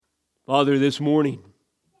Father, this morning,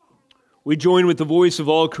 we join with the voice of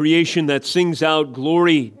all creation that sings out,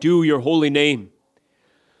 "Glory, due your holy name."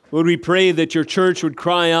 Lord, we pray that your church would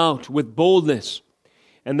cry out with boldness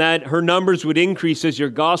and that her numbers would increase as your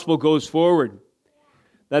gospel goes forward.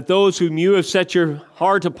 That those whom you have set your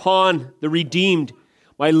heart upon, the redeemed,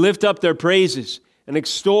 might lift up their praises and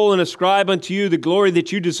extol and ascribe unto you the glory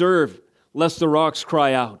that you deserve, lest the rocks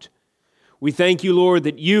cry out. We thank you, Lord,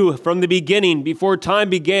 that you, from the beginning, before time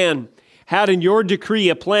began, had in your decree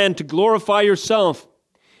a plan to glorify yourself,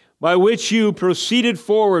 by which you proceeded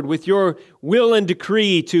forward with your will and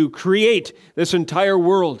decree to create this entire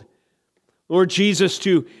world. Lord Jesus,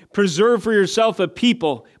 to preserve for yourself a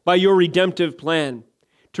people by your redemptive plan,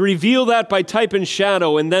 to reveal that by type and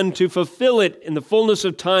shadow, and then to fulfill it in the fullness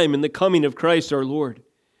of time in the coming of Christ our Lord.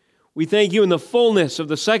 We thank you in the fullness of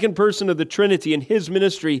the second person of the Trinity, and his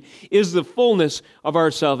ministry is the fullness of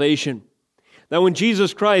our salvation. That when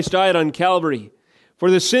Jesus Christ died on Calvary for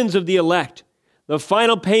the sins of the elect, the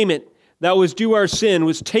final payment that was due our sin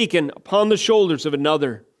was taken upon the shoulders of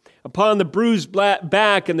another, upon the bruised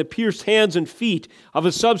back and the pierced hands and feet of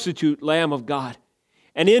a substitute Lamb of God.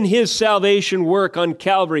 And in his salvation work on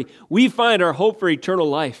Calvary, we find our hope for eternal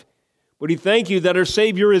life. But we thank you that our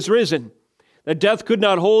Savior is risen, that death could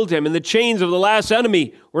not hold him, and the chains of the last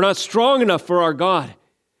enemy were not strong enough for our God.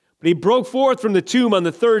 But he broke forth from the tomb on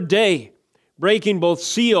the third day, breaking both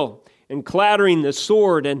seal and clattering the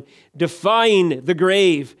sword and defying the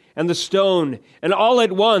grave and the stone. And all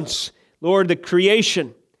at once, Lord, the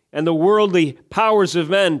creation and the worldly powers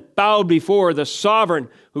of men bowed before the sovereign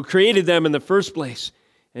who created them in the first place.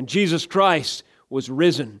 And Jesus Christ was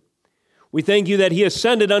risen. We thank you that he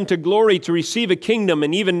ascended unto glory to receive a kingdom,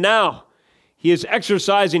 and even now he is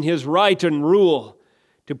exercising his right and rule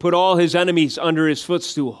to put all his enemies under his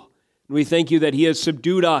footstool. And we thank you that he has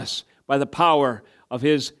subdued us by the power of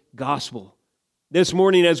his gospel. This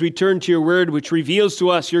morning, as we turn to your word, which reveals to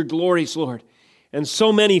us your glories, Lord, in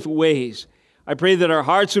so many ways, I pray that our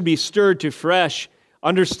hearts would be stirred to fresh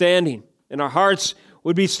understanding, and our hearts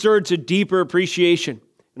would be stirred to deeper appreciation,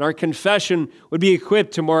 and our confession would be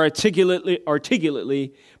equipped to more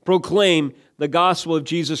articulately proclaim the gospel of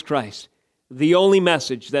Jesus Christ, the only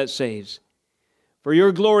message that saves. For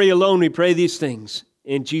your glory alone we pray these things.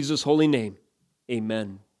 In Jesus' holy name,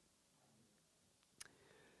 amen.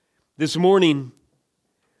 This morning,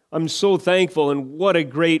 I'm so thankful, and what a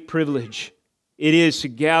great privilege it is to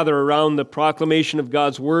gather around the proclamation of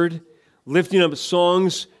God's word, lifting up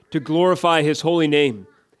songs to glorify his holy name.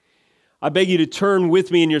 I beg you to turn with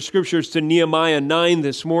me in your scriptures to Nehemiah 9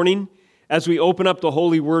 this morning as we open up the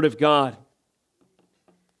holy word of God.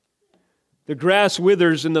 The grass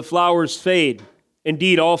withers and the flowers fade.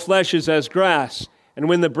 Indeed, all flesh is as grass, and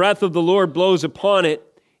when the breath of the Lord blows upon it,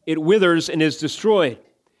 it withers and is destroyed.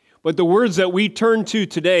 But the words that we turn to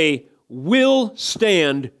today will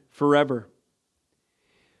stand forever.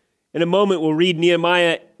 In a moment, we'll read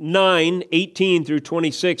Nehemiah 9, 18 through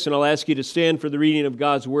 26, and I'll ask you to stand for the reading of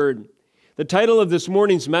God's word. The title of this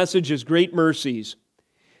morning's message is Great Mercies.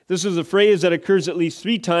 This is a phrase that occurs at least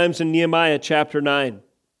 3 times in Nehemiah chapter 9.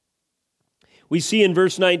 We see in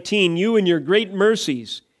verse 19, "You in your great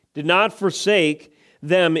mercies did not forsake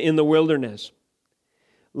them in the wilderness."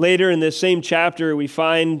 Later in this same chapter, we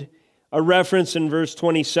find a reference in verse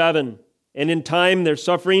 27. "And in the time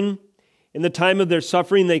of their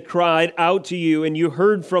suffering, they cried out to you, and you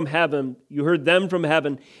heard them from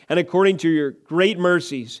heaven, and according to your great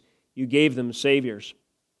mercies, you gave them saviors."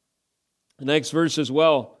 The next verse as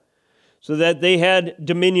well. "So that they had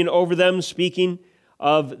dominion over them," speaking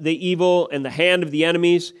of the evil and the hand of the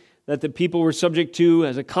enemies that the people were subject to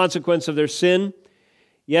as a consequence of their sin.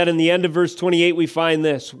 Yet in the end of verse 28, we find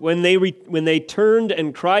this: when they turned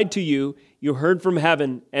and cried to you, you heard from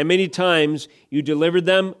heaven, and many times you delivered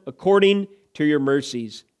them according to your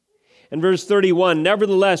mercies. And verse 31,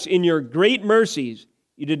 "Nevertheless, in your great mercies,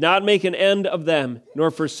 you did not make an end of them,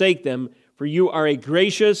 nor forsake them, for you are a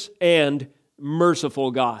gracious and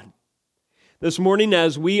merciful God." This morning,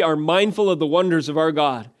 as we are mindful of the wonders of our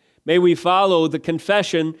God, may we follow the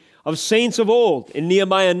confession of saints of old in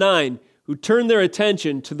Nehemiah 9, who turned their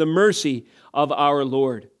attention to the mercy of our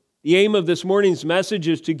Lord. The aim of this morning's message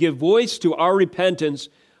is to give voice to our repentance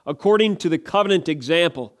according to the covenant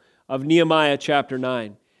example of Nehemiah chapter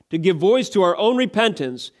 9. To give voice to our own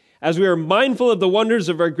repentance as we are mindful of the wonders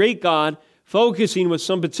of our great God, focusing with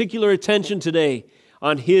some particular attention today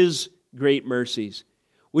on his great mercies.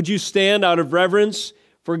 Would you stand out of reverence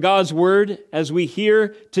for God's word as we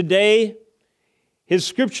hear today his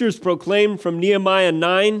scriptures proclaimed from Nehemiah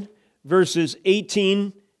 9, verses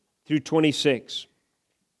 18 through 26.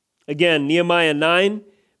 Again, Nehemiah 9,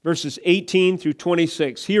 verses 18 through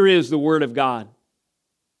 26. Here is the word of God.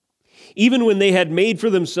 Even when they had made for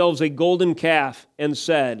themselves a golden calf and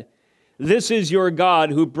said, "This is your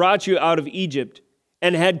God who brought you out of Egypt,"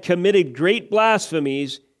 and had committed great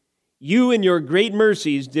blasphemies, you in your great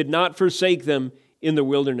mercies did not forsake them in the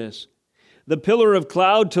wilderness. The pillar of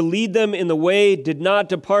cloud to lead them in the way did not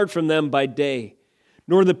depart from them by day,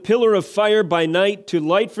 nor the pillar of fire by night to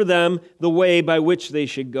light for them the way by which they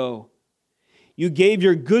should go. You gave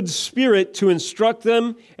your good spirit to instruct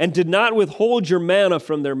them, and did not withhold your manna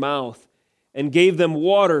from their mouth, and gave them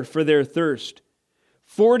water for their thirst.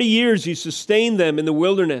 40 years you sustained them in the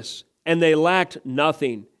wilderness, and they lacked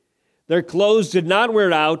nothing. Their clothes did not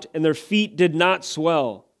wear out, and their feet did not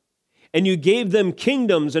swell. And you gave them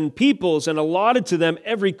kingdoms and peoples, and allotted to them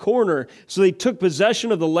every corner. So they took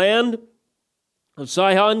possession of the land of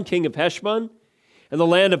Sihon, king of Heshbon, and the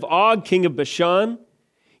land of Og, king of Bashan.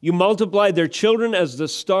 You multiplied their children as the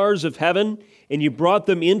stars of heaven, and you brought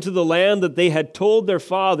them into the land that they had told their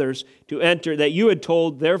fathers to enter, that you had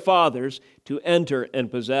told their fathers to enter and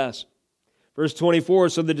possess. Verse 24,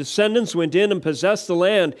 so the descendants went in and possessed the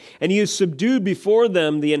land, and you subdued before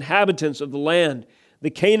them the inhabitants of the land, the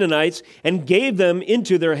Canaanites, and gave them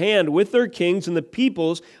into their hand with their kings and the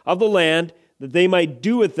peoples of the land, that they might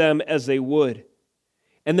do with them as they would.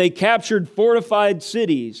 And they captured fortified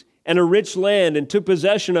cities and a rich land, and took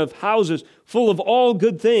possession of houses full of all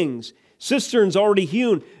good things, cisterns already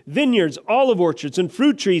hewn, vineyards, olive orchards, and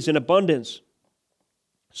fruit trees in abundance.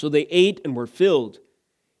 So they ate and were filled,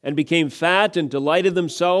 and became fat, and delighted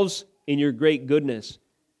themselves in your great goodness.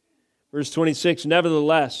 Verse 26,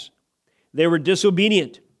 nevertheless, they were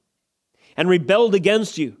disobedient, and rebelled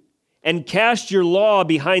against you, and cast your law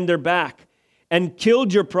behind their back, and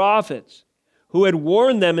killed your prophets, who had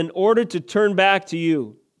warned them in order to turn back to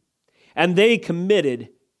you. And they committed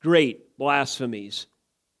great blasphemies.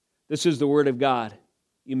 This is the word of God.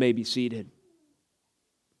 You may be seated.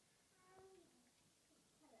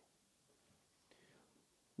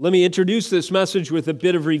 Let me introduce this message with a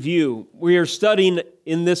bit of review. We are studying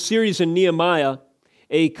in this series in Nehemiah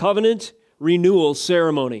a covenant renewal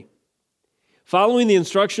ceremony. Following the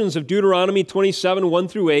instructions of Deuteronomy 27, 1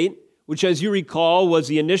 through 8, which, as you recall, was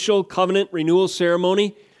the initial covenant renewal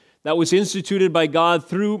ceremony that was instituted by God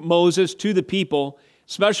through Moses to the people,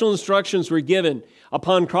 special instructions were given.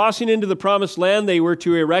 Upon crossing into the promised land, they were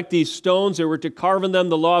to erect these stones. They were to carve in them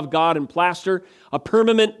the law of God in plaster, a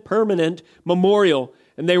permanent memorial.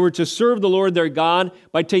 And they were to serve the Lord their God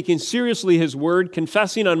by taking seriously His word,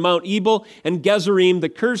 confessing on Mount Ebal and Gezerim the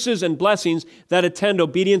curses and blessings that attend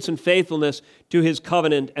obedience and faithfulness to His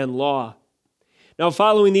covenant and law. Now,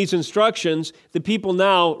 following these instructions, the people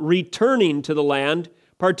now returning to the land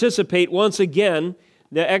participate once again,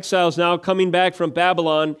 the exiles now coming back from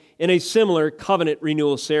Babylon, in a similar covenant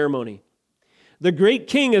renewal ceremony. The great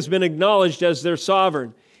king has been acknowledged as their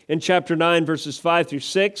sovereign in chapter 9, verses 5 through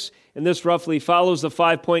 6, and this roughly follows the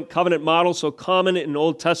 5-point covenant model so common in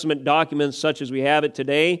Old Testament documents such as we have it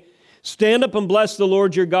today. Stand up and bless the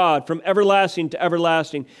Lord your God from everlasting to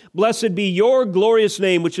everlasting. Blessed be your glorious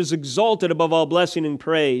name, which is exalted above all blessing and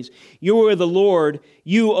praise. You are the Lord,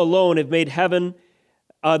 you alone have made heaven,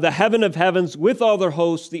 the heaven of heavens with all their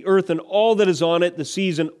hosts, the earth and all that is on it, the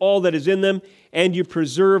seas and all that is in them, and you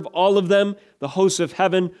preserve all of them. The hosts of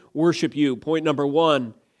heaven worship you. Point number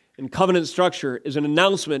 1 in covenant structure is an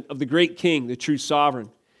announcement of the great king, the true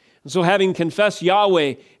sovereign. And so having confessed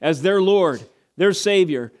Yahweh as their Lord, their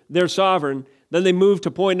Savior, their sovereign, then they move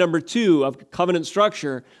to point number 2 of covenant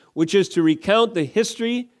structure, which is to recount the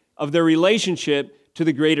history of their relationship to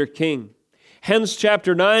the greater king. Hence,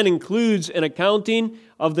 chapter 9 includes an accounting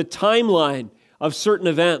of the timeline of certain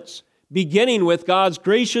events, beginning with God's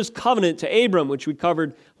gracious covenant to Abram, which we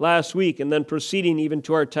covered last week, and then proceeding even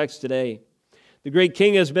to our text today. The great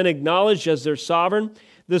king has been acknowledged as their sovereign.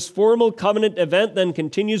 This formal covenant event then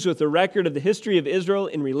continues with a record of the history of Israel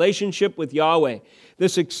in relationship with Yahweh.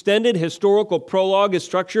 This extended historical prologue is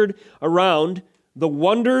structured around the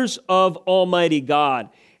wonders of Almighty God,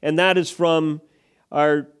 and that is from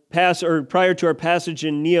our prior to our passage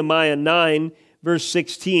in Nehemiah 9, verse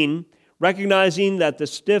 16, recognizing that the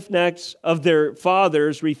stiff necks of their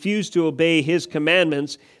fathers refused to obey His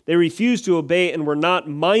commandments. They refused to obey and were not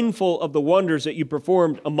mindful of the wonders that you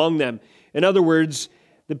performed among them. In other words,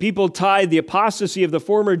 the people tied the apostasy of the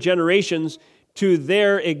former generations to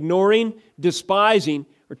their ignoring, despising,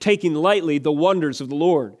 or taking lightly the wonders of the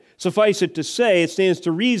Lord. Suffice it to say, it stands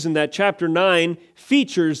to reason that chapter 9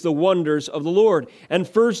 features the wonders of the Lord. And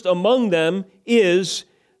first among them is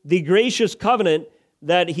the gracious covenant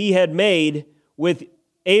that He had made with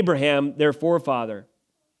Abraham, their forefather.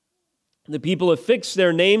 The people affixed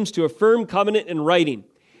their names to a firm covenant in writing.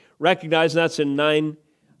 Recognize, that's in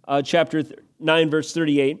chapter 9, verse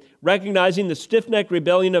 38. Recognizing the stiff-necked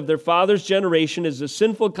rebellion of their father's generation as the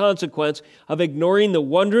sinful consequence of ignoring the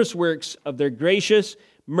wondrous works of their gracious,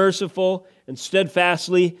 merciful, and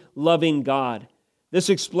steadfastly loving God. This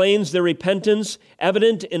explains their repentance,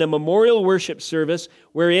 evident in a memorial worship service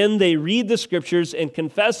wherein they read the Scriptures and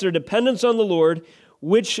confess their dependence on the Lord,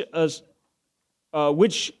 which dependence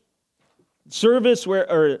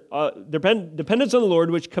on the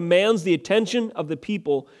Lord, which commands the attention of the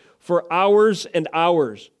people for hours and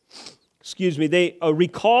hours. They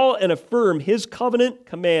recall and affirm His covenant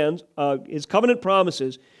commands, His covenant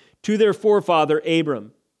promises to their forefather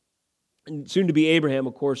Abram, and soon to be Abraham,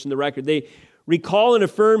 of course, in the record. They recall and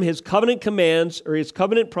affirm His covenant commands or His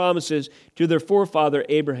covenant promises to their forefather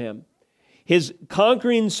Abraham. His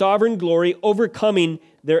conquering sovereign glory overcoming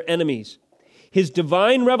their enemies. His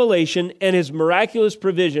divine revelation and His miraculous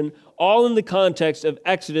provision, all in the context of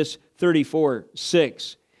Exodus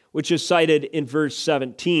 34:6, which is cited in verse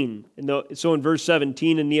 17. So in verse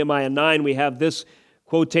 17 in Nehemiah 9, we have this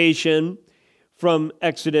quotation from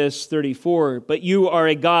Exodus 34. But you are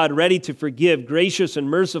a God ready to forgive, gracious and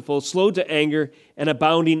merciful, slow to anger, and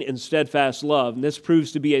abounding in steadfast love. And this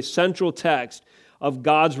proves to be a central text of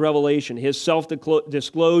God's revelation, His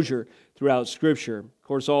self-disclosure throughout Scripture. Of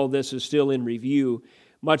course, all of this is still in review.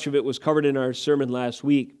 Much of it was covered in our sermon last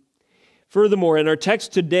week. Furthermore, in our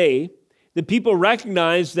text today, the people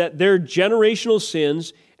recognize that their generational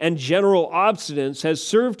sins and general obstinance has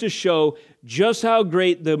served to show just how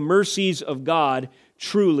great the mercies of God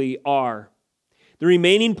truly are. The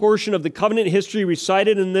remaining portion of the covenant history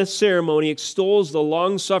recited in this ceremony extols the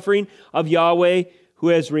long-suffering of Yahweh, who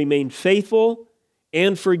has remained faithful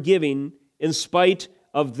and forgiving in spite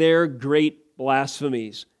of their great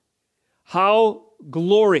blasphemies. How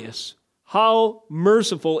glorious, how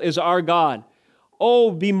merciful is our God.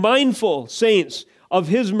 Oh, be mindful, saints, of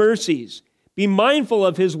His mercies. Be mindful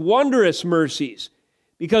of His wondrous mercies.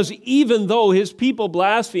 Because even though His people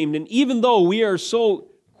blasphemed, and even though we are so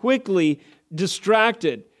quickly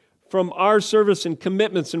distracted from our service and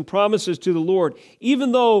commitments and promises to the Lord,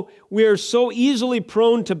 even though we are so easily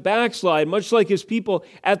prone to backslide, much like His people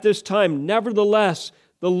at this time, nevertheless,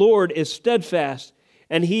 the Lord is steadfast,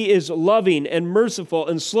 and He is loving and merciful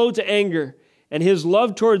and slow to anger, and His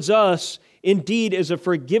love towards us indeed is a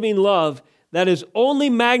forgiving love that is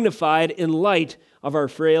only magnified in light of our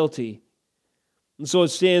frailty. And so it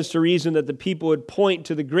stands to reason that the people would point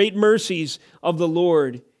to the great mercies of the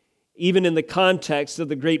Lord, even in the context of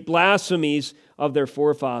the great blasphemies of their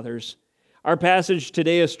forefathers. Our passage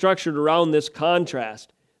today is structured around this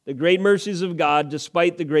contrast, the great mercies of God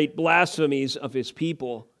despite the great blasphemies of His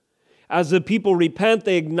people. As the people repent,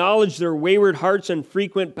 they acknowledge their wayward hearts and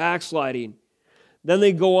frequent backsliding. Then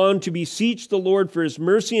they go on to beseech the Lord for His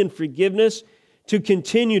mercy and forgiveness to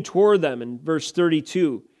continue toward them in verse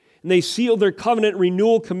 32. And they seal their covenant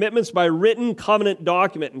renewal commitments by written covenant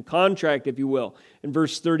document and contract, if you will, in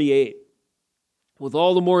verse 38. With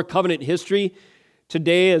all the more covenant history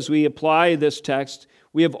today as we apply this text,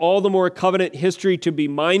 we have all the more covenant history to be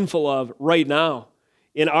mindful of right now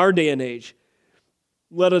in our day and age.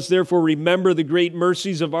 Let us therefore remember the great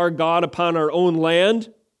mercies of our God upon our own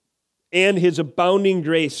land and His abounding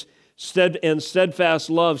grace and steadfast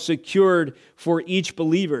love secured for each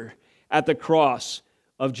believer at the cross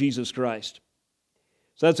of Jesus Christ.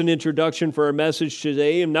 So that's an introduction for our message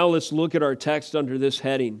today. And now let's look at our text under this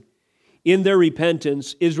heading. In their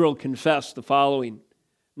repentance, Israel confessed the following.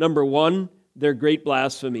 Number one, their great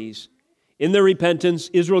blasphemies. In their repentance,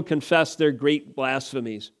 Israel confessed their great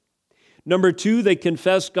blasphemies. Number two, they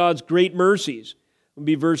confessed God's great mercies. It will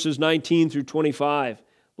be verses 19 through 25.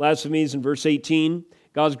 Blasphemies in verse 18.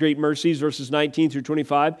 God's great mercies, verses 19 through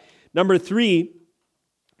 25. Number three,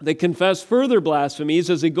 they confess further blasphemies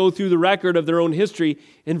as they go through the record of their own history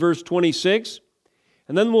in verse 26.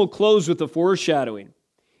 And then we'll close with the foreshadowing.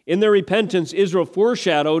 In their repentance, Israel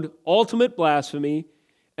foreshadowed ultimate blasphemy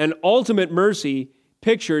and ultimate mercy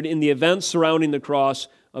pictured in the events surrounding the cross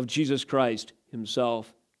of Jesus Christ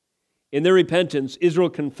Himself. In their repentance, Israel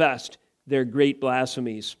confessed their great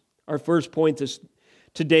blasphemies. Our first point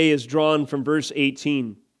today is drawn from verse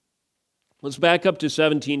 18. Let's back up to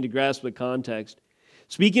 17 to grasp the context.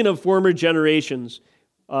 Speaking of former generations,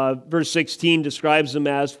 verse 16 describes them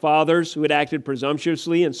as fathers who had acted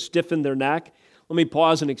presumptuously and stiffened their neck. Let me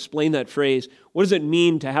pause and explain that phrase. What does it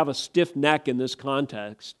mean to have a stiff neck in this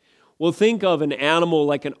context? Well, think of an animal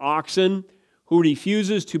like an oxen who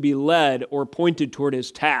refuses to be led or pointed toward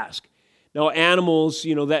his task. Now, animals,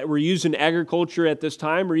 that were used in agriculture at this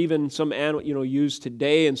time, or even some animal, used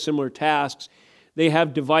today in similar tasks, they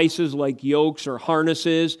have devices like yokes or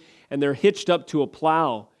harnesses, and they're hitched up to a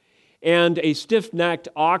plow. And a stiff-necked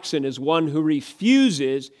oxen is one who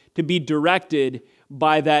refuses to be directed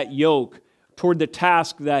by that yoke toward the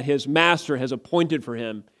task that his master has appointed for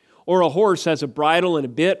him. Or a horse has a bridle and a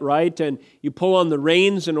bit, right? And you pull on the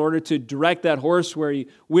reins in order to direct that horse where you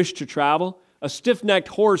wish to travel. A stiff-necked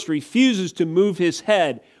horse refuses to move his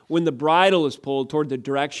head when the bridle is pulled toward the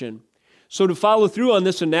direction. So to follow through on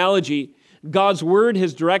this analogy, God's word,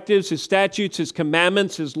 his directives, his statutes, his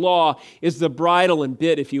commandments, his law is the bridle and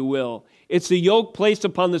bit, if you will. It's the yoke placed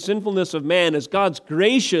upon the sinfulness of man as God's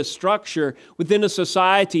gracious structure within a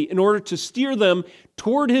society in order to steer them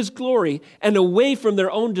toward his glory and away from their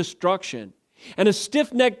own destruction. And a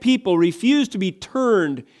stiff-necked people refuse to be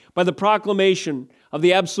turned by the proclamation of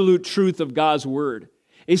the absolute truth of God's word.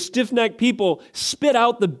 A stiff-necked people spit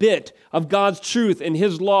out the bit of God's truth and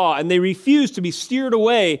his law, and they refuse to be steered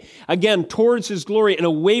away, again, towards his glory and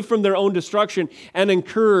away from their own destruction and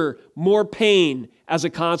incur more pain as a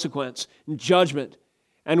consequence, and judgment,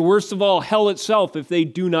 and worst of all, hell itself if they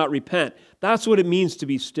do not repent. That's what it means to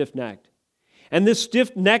be stiff-necked. And this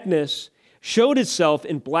stiff-neckedness showed itself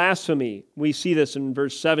in blasphemy. We see this in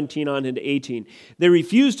verse 17 on into 18. They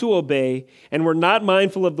refused to obey and were not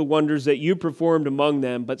mindful of the wonders that you performed among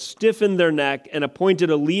them, but stiffened their neck and appointed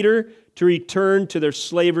a leader to return to their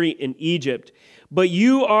slavery in Egypt. But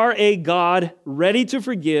you are a God ready to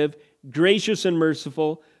forgive, gracious and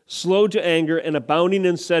merciful, slow to anger, and abounding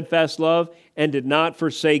in steadfast love, and did not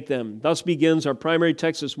forsake them. Thus begins our primary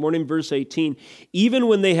text this morning, verse 18. Even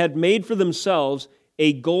when they had made for themselves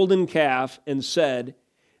a golden calf and said,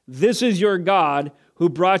 "This is your God who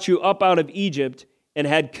brought you up out of Egypt," and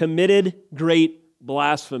had committed great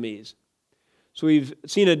blasphemies. So we've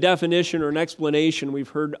seen a definition or an explanation we've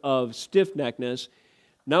heard of stiff-neckedness.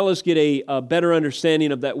 Now let's get a better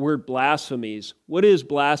understanding of that word blasphemies. What is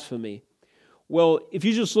blasphemy? Well, if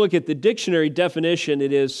you just look at the dictionary definition,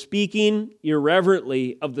 it is speaking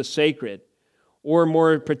irreverently of the sacred, or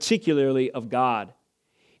more particularly of God.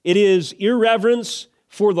 It is irreverence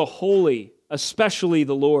for the holy, especially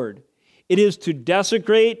the Lord. It is to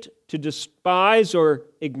desecrate, to despise or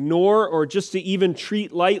ignore, or just to even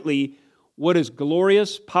treat lightly what is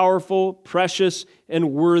glorious, powerful, precious,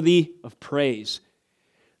 and worthy of praise.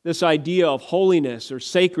 This idea of holiness or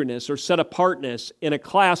sacredness or set-apartness in a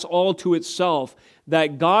class all to itself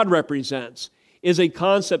that God represents is a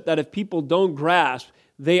concept that if people don't grasp,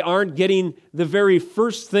 they aren't getting the very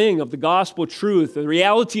first thing of the gospel truth, the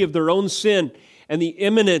reality of their own sin, and the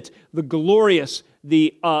imminent, the glorious,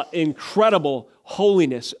 the incredible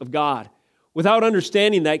holiness of God. Without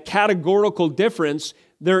understanding that categorical difference,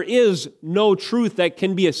 there is no truth that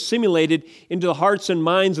can be assimilated into the hearts and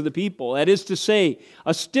minds of the people. That is to say,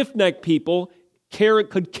 a stiff-necked people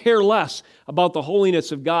could care less about the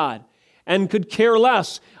holiness of God and could care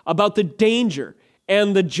less about the danger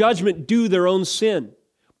and the judgment due their own sin.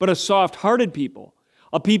 But a soft-hearted people,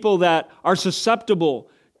 a people that are susceptible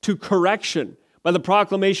to correction by the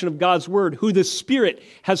proclamation of God's word, who the Spirit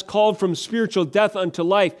has called from spiritual death unto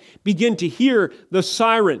life, begin to hear the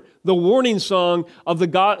siren, the warning song of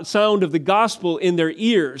the sound of the gospel in their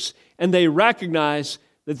ears, and they recognize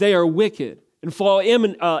that they are wicked and fall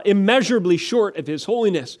immeasurably short of his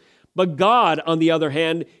holiness. But God, on the other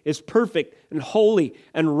hand, is perfect and holy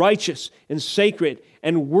and righteous and sacred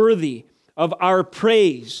and worthy of our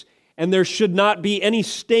praise. And there should not be any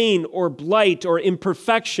stain or blight or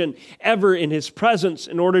imperfection ever in his presence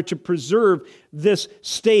in order to preserve this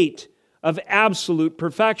state of absolute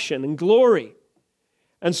perfection and glory.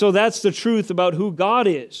 And so that's the truth about who God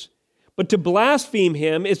is. But to blaspheme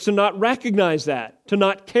him is to not recognize that, to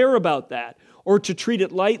not care about that, or to treat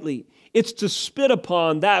it lightly. It's to spit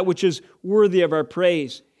upon that which is worthy of our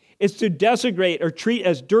praise. It's to desecrate or treat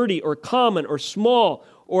as dirty or common or small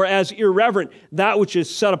or as irreverent that which is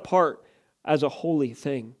set apart as a holy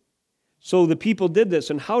thing. So the people did this,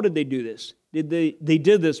 and how did they do this? They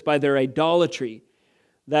did this by their idolatry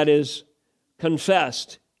that is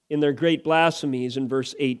confessed in their great blasphemies in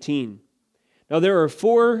verse 18. Now there are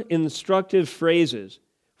four instructive phrases,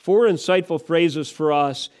 four insightful phrases for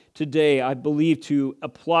us today, I believe, to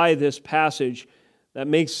apply this passage that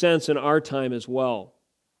makes sense in our time as well.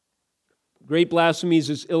 Great blasphemies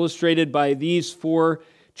is illustrated by these four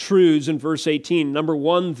truths in verse 18. Number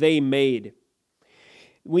one, they made.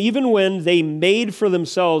 Even when they made for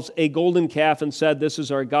themselves a golden calf and said, "This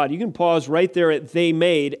is our God," you can pause right there at "they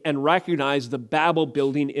made" and recognize the Babel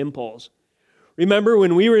building impulse. Remember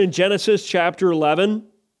when we were in Genesis chapter 11,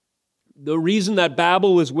 The reason that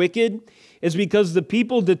Babel was wicked is because the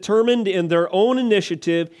people determined in their own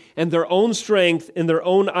initiative and their own strength and their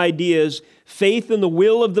own ideas, faith in the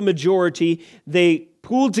will of the majority, they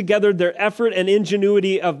pooled together their effort and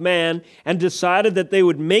ingenuity of man and decided that they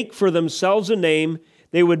would make for themselves a name.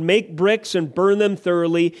 They would make bricks and burn them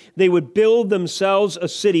thoroughly. They would build themselves a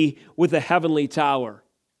city with a heavenly tower.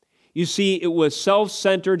 You see, it was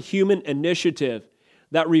self-centered human initiative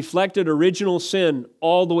that reflected original sin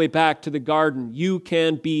all the way back to the garden. You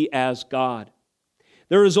can be as God.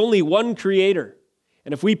 There is only one Creator,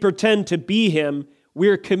 and if we pretend to be Him, we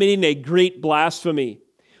are committing a great blasphemy.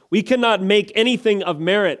 We cannot make anything of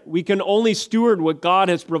merit. We can only steward what God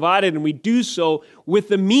has provided, and we do so with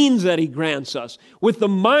the means that He grants us, with the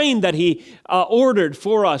mind that He ordered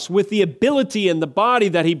for us, with the ability and the body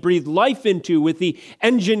that He breathed life into, with the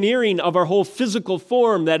engineering of our whole physical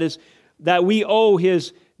form that we owe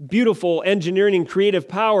His beautiful engineering and creative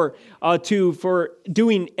power for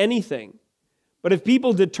doing anything. But if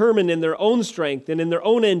people determine in their own strength and in their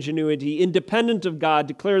own ingenuity, independent of God,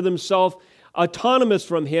 declare themselves autonomous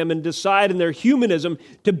from Him and decide in their humanism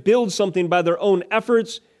to build something by their own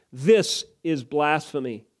efforts, this is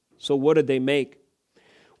blasphemy. So what did they make?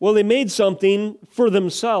 Well, they made something for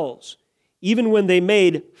themselves, even when they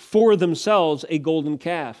made for themselves a golden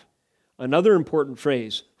calf. Another important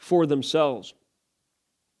phrase, for themselves.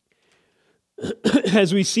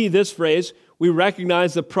 As we see this phrase, we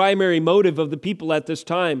recognize the primary motive of the people at this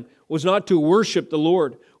time was not to worship the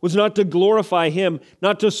Lord, was not to glorify Him,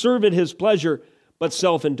 not to serve at His pleasure, but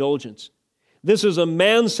self-indulgence. This is a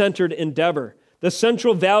man-centered endeavor. The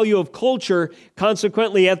central value of culture,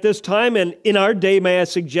 consequently, at this time and in our day, may I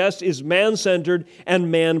suggest, is man-centered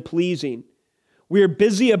and man-pleasing. We are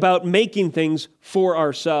busy about making things for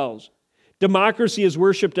ourselves. Democracy is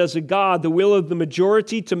worshipped as a god, the will of the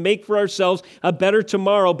majority to make for ourselves a better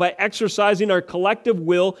tomorrow by exercising our collective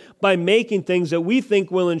will by making things that we think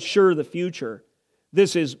will ensure the future.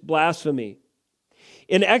 This is blasphemy.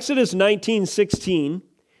 In Exodus 19:16,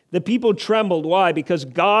 the people trembled. Why? Because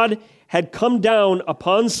God had come down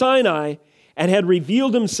upon Sinai and had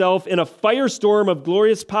revealed Himself in a firestorm of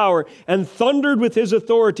glorious power and thundered with His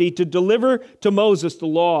authority to deliver to Moses the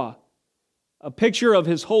law. A picture of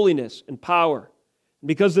His holiness and power.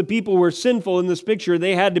 Because the people were sinful in this picture,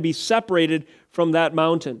 they had to be separated from that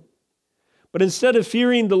mountain. But instead of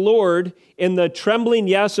fearing the Lord in the trembling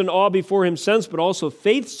yes and awe before Him sense, but also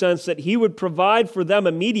faith sense that He would provide for them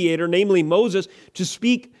a mediator, namely Moses, to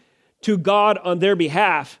speak to God on their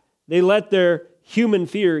behalf, they let their human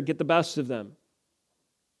fear get the best of them.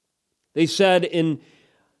 They said in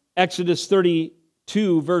Exodus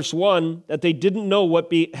 32, verse 1, that they didn't know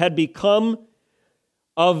what had become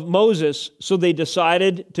of Moses, so they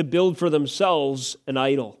decided to build for themselves an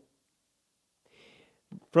idol.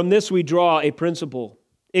 From this we draw a principle.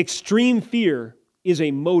 Extreme fear is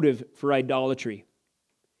a motive for idolatry.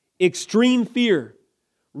 Extreme fear,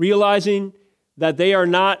 realizing that they are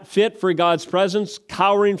not fit for God's presence,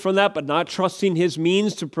 cowering from that, but not trusting His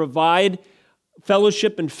means to provide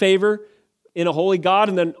fellowship and favor in a holy God.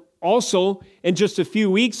 And then also, in just a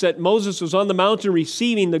few weeks that Moses was on the mountain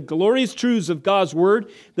receiving the glorious truths of God's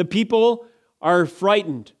word, the people are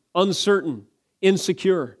frightened, uncertain,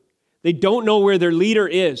 insecure. They don't know where their leader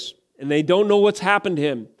is, and they don't know what's happened to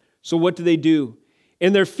him. So what do?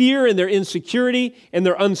 In their fear and their insecurity and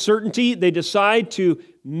their uncertainty, they decide to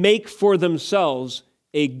make for themselves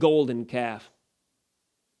a golden calf.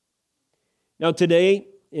 Now today,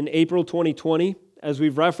 in April 2020, as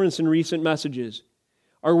we've referenced in recent messages,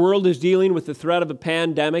 our world is dealing with the threat of a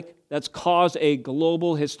pandemic that's caused a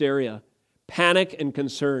global hysteria, panic and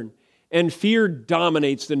concern, and fear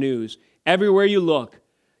dominates the news. Everywhere you look,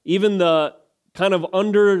 even the kind of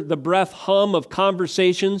under-the-breath hum of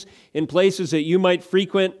conversations in places that you might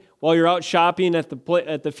frequent while you're out shopping at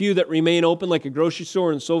the few that remain open, like a grocery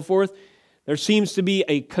store and so forth, there seems to be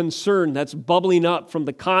a concern that's bubbling up from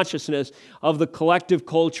the consciousness of the collective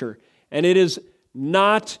culture. And it is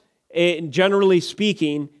not, generally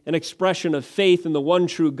speaking, an expression of faith in the one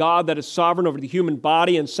true God that is sovereign over the human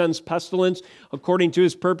body and sends pestilence according to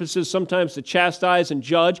His purposes, sometimes to chastise and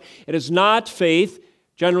judge. It is not faith,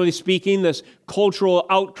 generally speaking, this cultural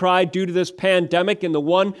outcry due to this pandemic in the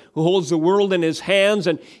one who holds the world in His hands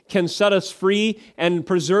and can set us free and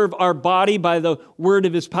preserve our body by the word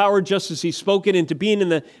of His power, just as He spoke it into being in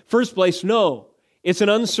the first place. No. It's an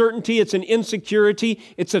uncertainty, it's an insecurity,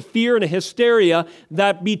 it's a fear and a hysteria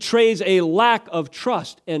that betrays a lack of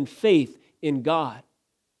trust and faith in God.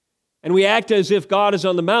 And we act as if God is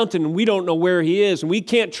on the mountain and we don't know where He is, and we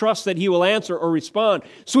can't trust that He will answer or respond,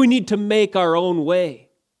 so we need to make our own way.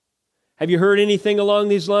 Have you heard anything along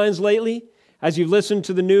these lines lately? As you've listened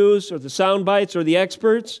to the news or the sound bites or the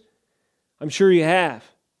experts? I'm sure you have.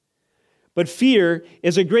 But fear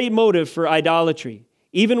is a great motive for idolatry.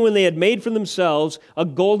 Even when they had made for themselves a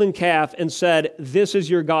golden calf and said, "This is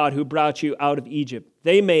your God who brought you out of Egypt,"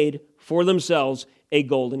 they made for themselves a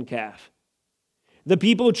golden calf. The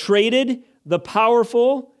people traded the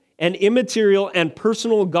powerful and immaterial and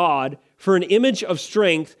personal God for an image of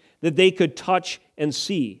strength that they could touch and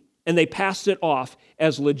see, and they passed it off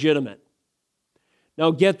as legitimate.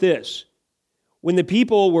 Now get this. When the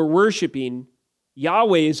people were worshiping,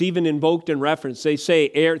 Yahweh is even invoked in reference. They say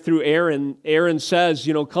through Aaron. Aaron says,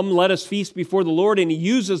 "Come let us feast before the Lord," and he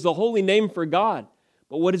uses the holy name for God.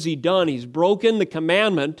 But what has he done? He's broken the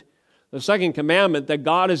commandment, the second commandment that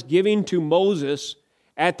God is giving to Moses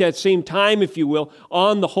at that same time, if you will,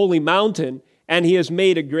 on the holy mountain, and he has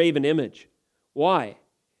made a graven image. Why?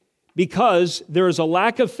 Because there is a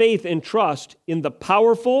lack of faith and trust in the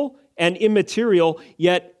powerful and immaterial,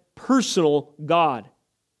 yet personal God.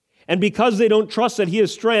 And because they don't trust that he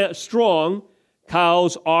is strong,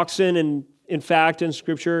 cows, oxen, and in fact, in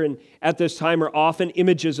Scripture and at this time are often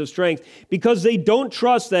images of strength, because they don't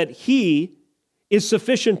trust that he is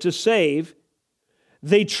sufficient to save,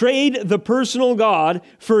 they trade the personal God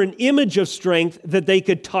for an image of strength that they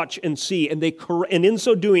could touch and see, and in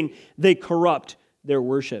so doing, they corrupt their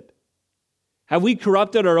worship. Have we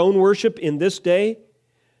corrupted our own worship in this day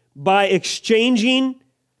by exchanging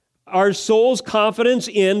our soul's confidence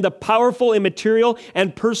in the powerful, immaterial,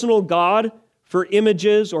 and personal God for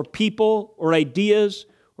images or people or ideas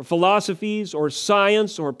or philosophies or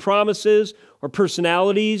science or promises or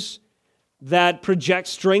personalities that project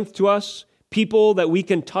strength to us, people that we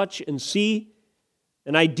can touch and see,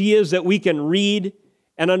 and ideas that we can read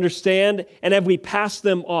and understand, and have we passed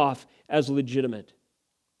them off as legitimate?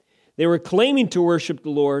 They were claiming to worship the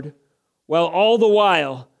Lord, while all the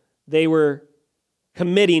while they were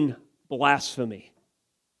committing blasphemy.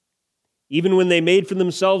 Even when they made for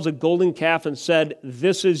themselves a golden calf and said,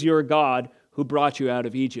 "This is your God who brought you out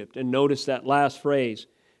of Egypt." And notice that last phrase.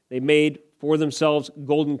 They made for themselves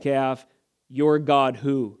golden calf, your God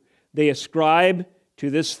who. They ascribe to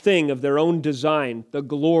this thing of their own design the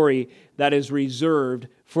glory that is reserved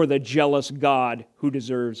for the jealous God who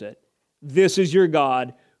deserves it. This is your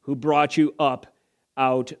God who brought you up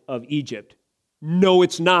out of Egypt. No,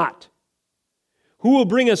 it's not. Who will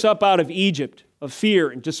bring us up out of Egypt of fear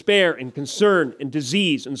and despair and concern and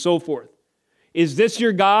disease and so forth? Is this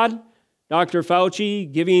your God? Dr.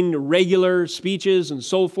 Fauci giving regular speeches and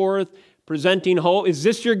so forth, presenting hope. Is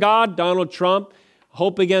this your God? Donald Trump,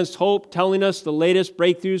 hope against hope, telling us the latest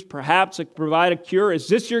breakthroughs, perhaps to provide a cure. Is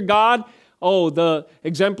this your God? Oh, the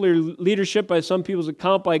exemplary leadership by some people's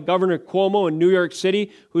account by Governor Cuomo in New York City,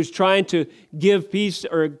 who's trying to give peace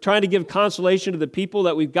or trying to give consolation to the people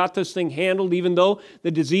that we've got this thing handled, even though the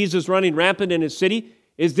disease is running rampant in his city.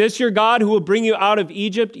 Is this your God who will bring you out of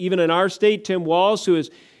Egypt? Even in our state, Tim Walz, who is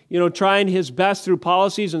trying his best through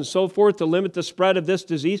policies and so forth to limit the spread of this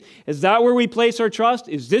disease. Is that where we place our trust?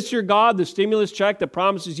 Is this your God, the stimulus check that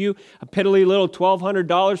promises you a piddly little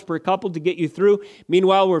 $1,200 per couple to get you through?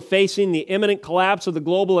 Meanwhile, we're facing the imminent collapse of the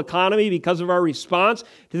global economy because of our response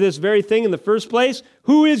to this very thing in the first place.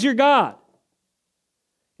 Who is your God?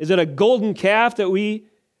 Is it a golden calf that we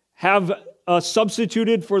have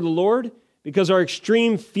substituted for the Lord because our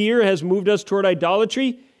extreme fear has moved us toward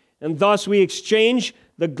idolatry, and thus we exchange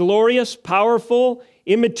the glorious, powerful,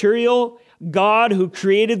 immaterial God who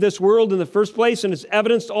created this world in the first place and is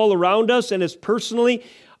evidenced all around us and is personally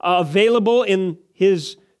available in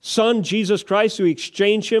his Son, Jesus Christ, who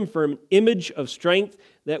exchanged him for an image of strength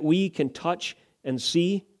that we can touch and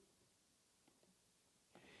see?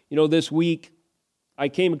 This week I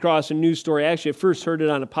came across a news story. Actually, I first heard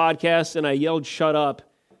it on a podcast and I yelled, "Shut up,"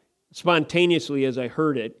 spontaneously as I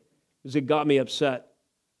heard it because it got me upset.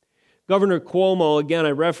 Governor Cuomo, again,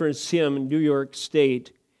 I referenced him in New York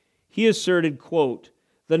State. He asserted, quote,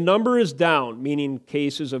 "The number is down," meaning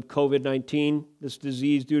cases of COVID-19, this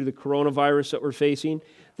disease due to the coronavirus that we're facing.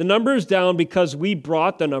 "The number is down because we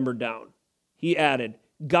brought the number down." He added,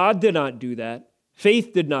 "God did not do that.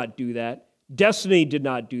 Faith did not do that. Destiny did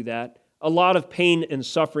not do that. A lot of pain and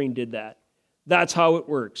suffering did that. That's how it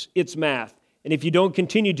works. It's math. And if you don't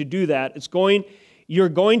continue to do that, you're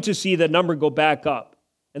going to see the number go back up.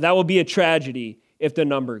 And that will be a tragedy if the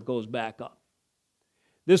number goes back up."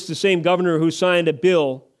 This is the same governor who signed a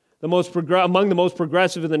bill, among the most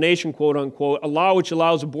progressive in the nation, quote unquote, a law which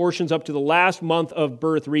allows abortions up to the last month of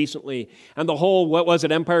birth recently. And the whole,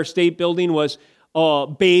 Empire State Building was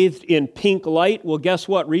bathed in pink light. Well, guess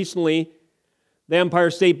what? Recently, The Empire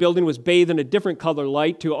State Building was bathed in a different color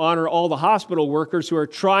light to honor all the hospital workers who are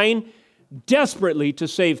trying desperately to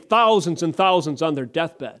save thousands and thousands on their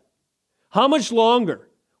deathbed. How much longer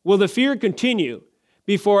will the fear continue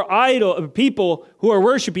before people who are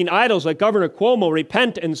worshiping idols like Governor Cuomo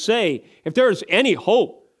repent and say, if there is any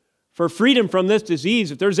hope for freedom from this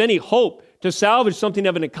disease, if there's any hope to salvage something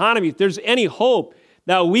of an economy, if there's any hope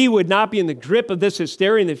that we would not be in the grip of this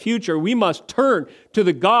hysteria in the future, we must turn to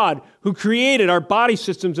the God who created our body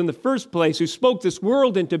systems in the first place, who spoke this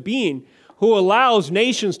world into being, who allows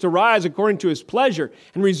nations to rise according to his pleasure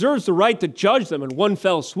and reserves the right to judge them in one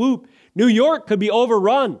fell swoop. New York could be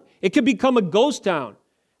overrun. It could become a ghost town.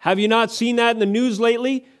 Have you not seen that in the news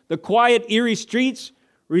lately? The quiet, eerie streets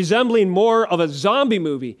resembling more of a zombie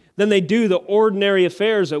movie than they do the ordinary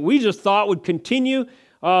affairs that we just thought would continue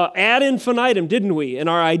ad infinitum, didn't we, in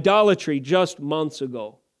our idolatry just months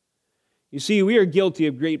ago. You see, we are guilty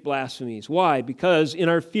of great blasphemies. Why? Because in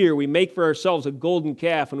our fear, we make for ourselves a golden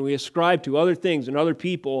calf and we ascribe to other things and other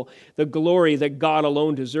people the glory that God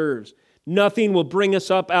alone deserves. Nothing will bring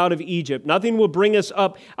us up out of Egypt. Nothing will bring us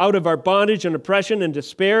up out of our bondage and oppression and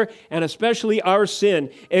despair, and especially our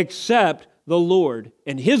sin, except the Lord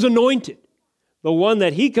and his anointed, the one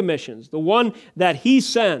that he commissions, the one that he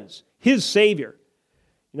sends, his Savior.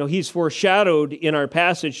 You know, he's foreshadowed in our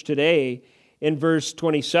passage today in verse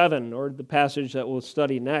 27, or the passage that we'll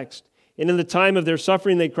study next. And in the time of their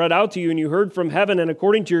suffering, they cried out to you, and you heard from heaven, and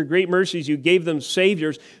according to your great mercies, you gave them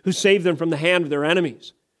saviors who saved them from the hand of their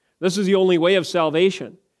enemies. This is the only way of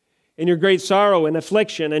salvation. In your great sorrow and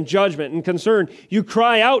affliction and judgment and concern, you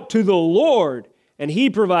cry out to the Lord, and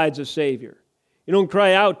he provides a Savior. You don't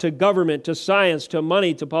cry out to government, to science, to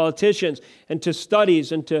money, to politicians, and to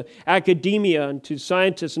studies, and to academia, and to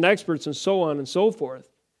scientists and experts, and so on and so forth.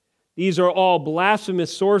 These are all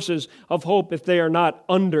blasphemous sources of hope if they are not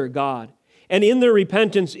under God. And in their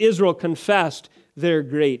repentance, Israel confessed their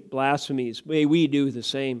great blasphemies. May we do the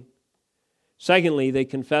same. Secondly, they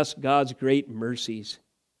confess God's great mercies.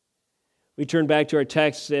 We turn back to our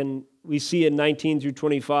text and we see in 19 through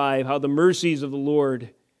 25 how the mercies of the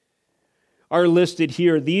Lord are listed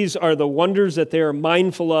here. These are the wonders that they are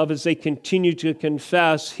mindful of as they continue to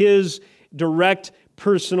confess his direct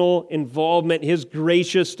personal involvement, his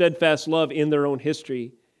gracious, steadfast love in their own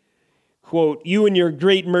history. Quote, you in your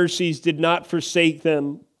great mercies did not forsake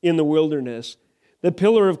them in the wilderness. The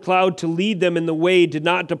pillar of cloud to lead them in the way did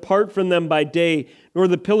not depart from them by day, nor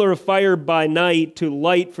the pillar of fire by night to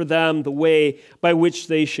light for them the way by which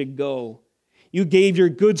they should go. You gave your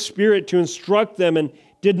good spirit to instruct them and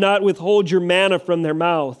did not withhold your manna from their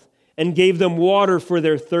mouth, and gave them water for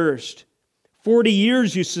their thirst. 40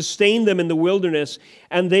 years you sustained them in the wilderness,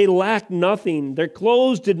 and they lacked nothing. Their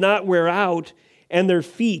clothes did not wear out, and their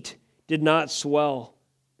feet did not swell.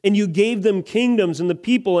 And you gave them kingdoms and the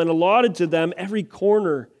people, and allotted to them every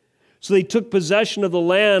corner. So they took possession of the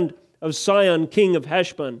land of Sihon, king of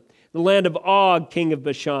Heshbon, the land of Og, king of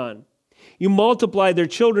Bashan. You multiplied their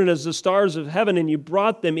children as the stars of heaven, and you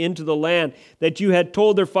brought them into the land that you had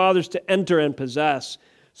told their fathers to enter and possess.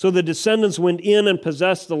 So the descendants went in and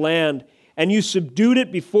possessed the land, and you subdued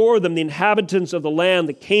it before them, the inhabitants of the land,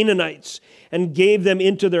 the Canaanites, and gave them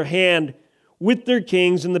into their hand with their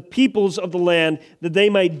kings and the peoples of the land, that they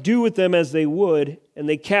might do with them as they would. And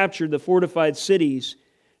they captured the fortified cities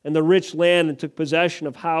and the rich land, and took possession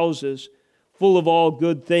of houses full of all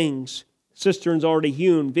good things, cisterns already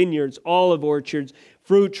hewn, vineyards, olive orchards,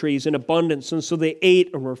 fruit trees in abundance. And so they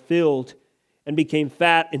ate and were filled, and became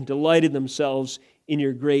fat, and delighted themselves in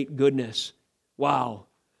your great goodness. Wow.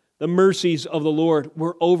 The mercies of the Lord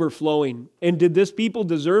were overflowing. And did this people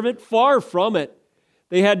deserve it? Far from it.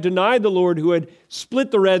 They had denied the Lord who had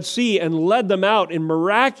split the Red Sea and led them out in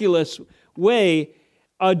miraculous way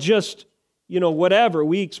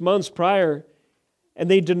weeks, months prior.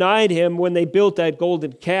 And they denied him when they built that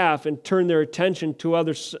golden calf and turned their attention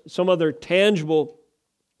to some other tangible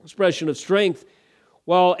expression of strength.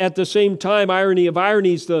 While at the same time, irony of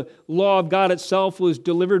ironies, the law of God itself was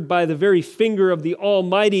delivered by the very finger of the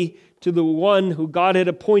Almighty to the one who God had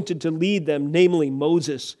appointed to lead them, namely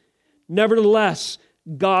Moses. Nevertheless,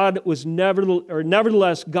 God was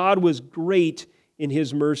great in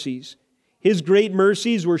his mercies. His great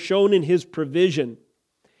mercies were shown in his provision.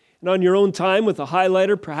 And on your own time with a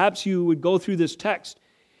highlighter, perhaps you would go through this text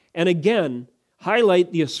and again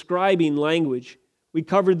highlight the ascribing language. We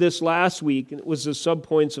covered this last week, and it was the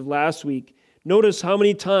subpoints of last week. Notice how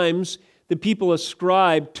many times the people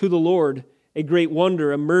ascribe to the Lord a great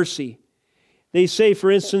wonder, a mercy. They say, for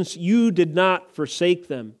instance, you did not forsake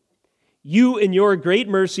them. You in your great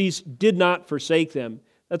mercies did not forsake them.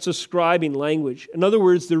 That's ascribing language. In other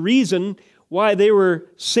words, the reason why they were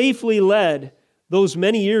safely led those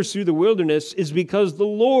many years through the wilderness is because the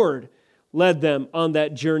Lord led them on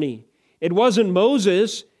that journey. It wasn't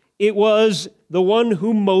Moses, it was the one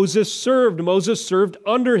whom Moses served. Moses served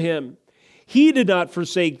under him. He did not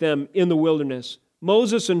forsake them in the wilderness.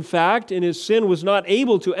 Moses, in fact, in his sin, was not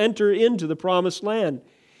able to enter into the promised land.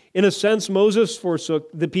 In a sense, Moses forsook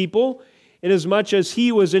the people, inasmuch as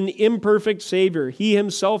he was an imperfect Savior, he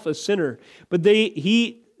himself a sinner. But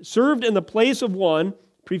he served in the place of one,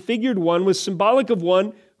 prefigured one, was symbolic of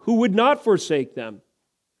one who would not forsake them.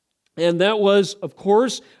 And that was, of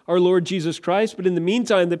course, our Lord Jesus Christ. But in the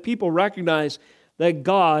meantime, the people recognized that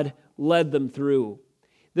God led them through.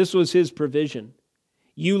 This was his provision.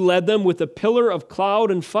 You led them with a pillar of cloud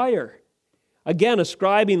and fire. Again,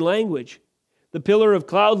 ascribing language. The pillar of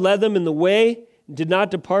cloud led them in the way, and did not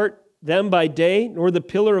depart them by day, nor the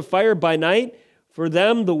pillar of fire by night, for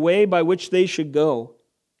them the way by which they should go.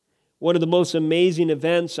 One of the most amazing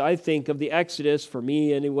events, I think, of the Exodus, for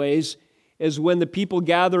me anyways, is when the people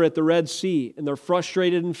gather at the Red Sea, and they're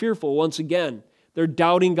frustrated and fearful once again. They're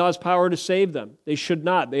doubting God's power to save them. They should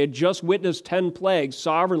not. They had just witnessed 10 plagues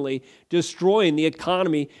sovereignly destroying the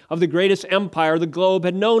economy of the greatest empire the globe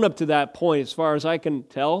had known up to that point, as far as I can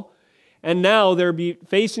tell. And now they're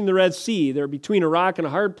facing the Red Sea. They're between a rock and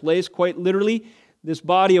a hard place, quite literally, this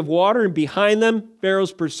body of water, and behind them,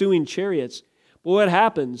 Pharaoh's pursuing chariots. But what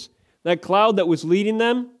happens? That cloud that was leading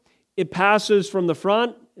them, it passes from the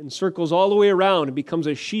front and circles all the way around and becomes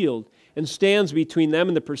a shield and stands between them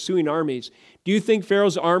and the pursuing armies. Do you think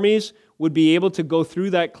Pharaoh's armies would be able to go through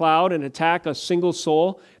that cloud and attack a single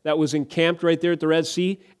soul that was encamped right there at the Red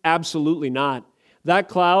Sea? Absolutely not. That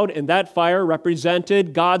cloud and that fire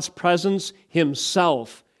represented God's presence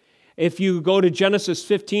himself. If you go to Genesis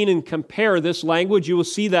 15 and compare this language, you will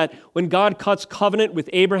see that when God cuts covenant with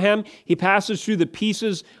Abraham, he passes through the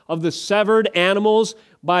pieces of the severed animals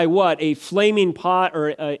by what? A flaming pot,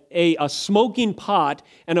 or a smoking pot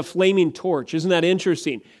and a flaming torch. Isn't that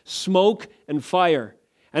interesting? Smoke and fire.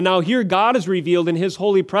 And now here God is revealed in his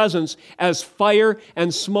holy presence as fire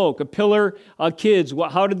and smoke. A pillar, kids,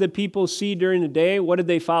 how did the people see during the day? What did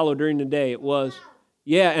they follow during the day? It was,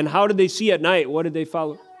 and how did they see at night? What did they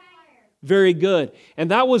follow? Very good.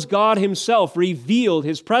 And that was God himself revealed,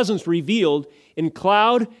 his presence revealed in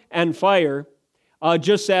cloud and fire,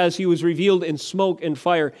 just as he was revealed in smoke and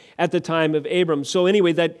fire at the time of Abram. So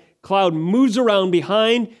anyway, that cloud moves around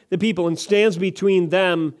behind the people and stands between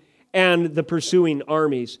them and the pursuing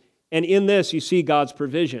armies. And in this, you see God's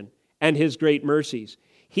provision and his great mercies.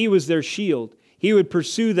 He was their shield. He would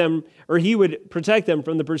pursue them, or he would protect them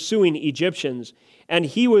from the pursuing Egyptians. And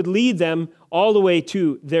he would lead them all the way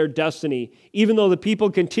to their destiny. Even though the people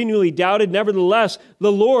continually doubted, nevertheless,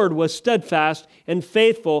 the Lord was steadfast and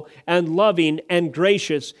faithful and loving and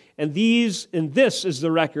gracious. And this is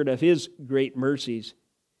the record of his great mercies.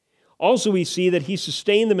 Also, we see that he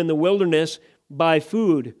sustained them in the wilderness by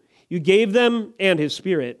food. You gave them, and his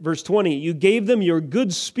Spirit. Verse 20, you gave them your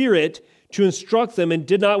good Spirit to instruct them, and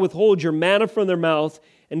did not withhold your manna from their mouth,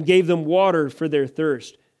 and gave them water for their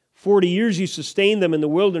thirst. 40 years you sustained them in the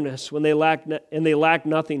wilderness when they lacked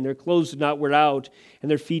nothing. Their clothes did not wear out, and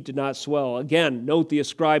their feet did not swell. Again, note the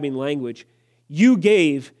ascribing language. You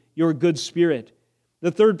gave your good Spirit. The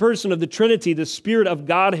third person of the Trinity, the Spirit of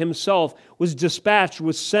God himself, was dispatched,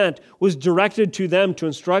 was sent, was directed to them to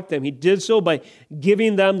instruct them. He did so by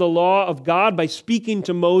giving them the law of God, by speaking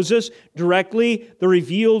to Moses directly, the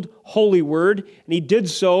revealed holy word. And he did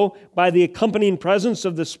so by the accompanying presence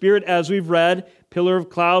of the Spirit, as we've read, pillar of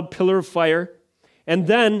cloud, pillar of fire. And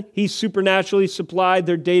then he supernaturally supplied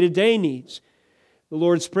their day-to-day needs. The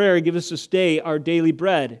Lord's Prayer, give us this day our daily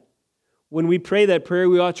bread. When we pray that prayer,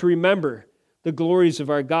 we ought to remember the glories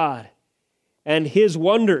of our God and his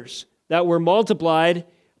wonders that were multiplied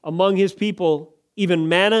among his people, even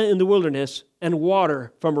manna in the wilderness and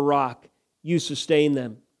water from a rock. You sustained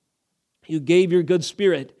them. You gave your good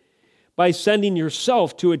Spirit by sending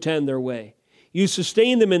yourself to attend their way. You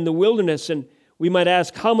sustained them in the wilderness, and we might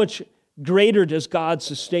ask, how much greater does God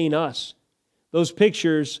sustain us? Those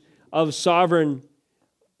pictures of sovereign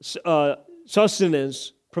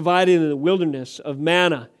sustenance provided in the wilderness of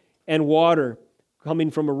manna and water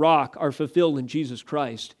coming from a rock are fulfilled in Jesus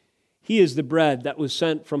Christ. He is the bread that was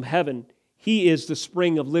sent from heaven. He is the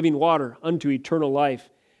spring of living water unto eternal life.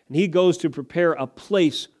 And he goes to prepare a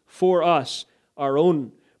place for us, our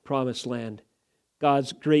own promised land.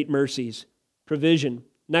 God's great mercies, provision,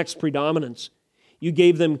 next predominance. You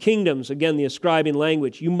gave them kingdoms, again the ascribing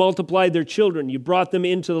language. You multiplied their children. You brought them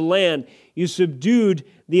into the land. You subdued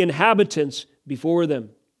the inhabitants before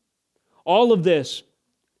them. All of this,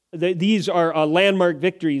 these are landmark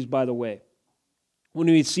victories, by the way. when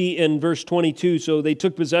we see in verse 22, so they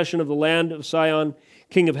took possession of the land of Sihon,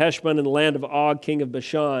 king of Heshbon, and the land of Og, king of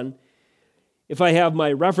Bashan. If I have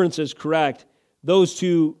my references correct, those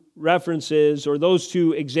two references or those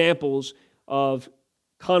two examples of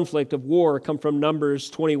conflict, of war, come from Numbers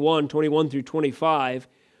 21 through 25,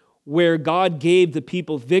 where God gave the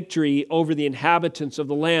people victory over the inhabitants of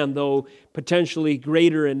the land, though potentially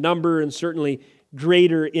greater in number and certainly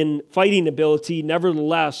greater in fighting ability.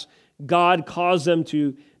 Nevertheless, God caused them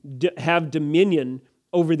to have dominion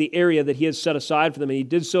over the area that He has set aside for them. And He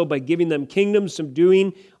did so by giving them kingdoms,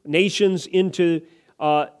 subduing nations into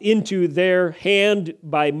their hand,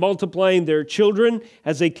 by multiplying their children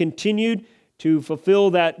as they continued to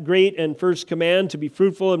fulfill that great and first command to be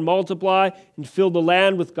fruitful and multiply and fill the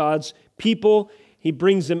land with God's people. He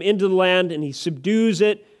brings them into the land and He subdues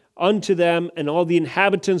it unto them, and all the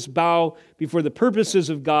inhabitants bow before the purposes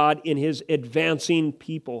of God in His advancing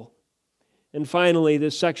people. And finally,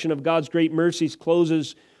 this section of God's great mercies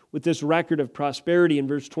closes with this record of prosperity in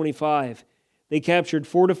verse 25. They captured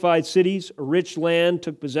fortified cities, a rich land,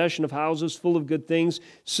 took possession of houses full of good things,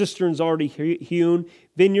 cisterns already hewn,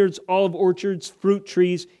 vineyards, olive orchards, fruit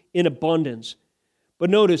trees in abundance. But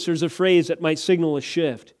notice there's a phrase that might signal a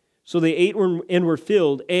shift. So they ate and were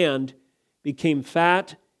filled and became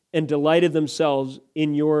fat and delighted themselves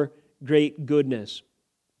in your great goodness.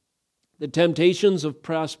 The temptations of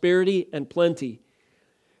prosperity and plenty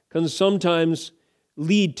can sometimes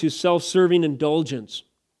lead to self-serving indulgence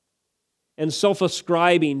and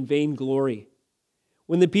self-ascribing vainglory.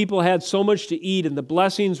 When the people had so much to eat and the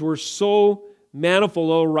blessings were so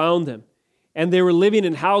manifold all around them, and they were living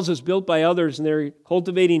in houses built by others, and they were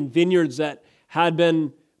cultivating vineyards that had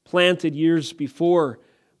been planted years before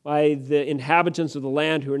by the inhabitants of the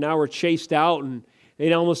land who now were chased out, and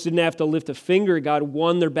they almost didn't have to lift a finger. God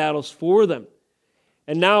won their battles for them.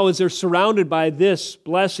 And now as they're surrounded by this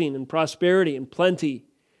blessing and prosperity and plenty,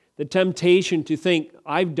 the temptation to think,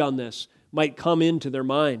 I've done this, might come into their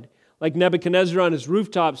mind. Like Nebuchadnezzar on his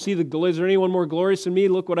rooftop, see, is there anyone more glorious than me?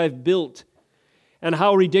 Look what I've built. And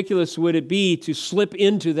how ridiculous would it be to slip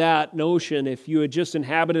into that notion if you had just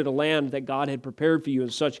inhabited a land that God had prepared for you in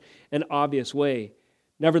such an obvious way.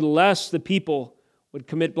 Nevertheless, the people would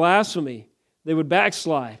commit blasphemy. They would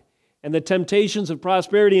backslide. And the temptations of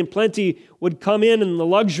prosperity and plenty would come in, and the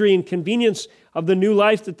luxury and convenience of the new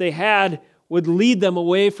life that they had would lead them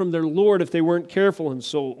away from their Lord if they weren't careful, and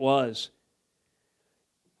so it was.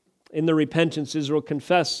 In their repentance, Israel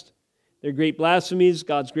confessed their great blasphemies,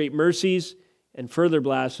 God's great mercies, and further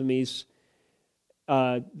blasphemies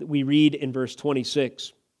we read in verse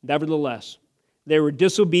 26. Nevertheless, they were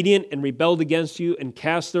disobedient and rebelled against you and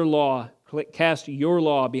cast your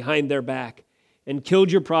law behind their back and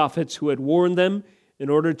killed your prophets who had warned them in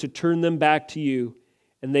order to turn them back to you,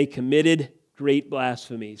 and they committed great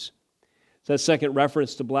blasphemies. So that's second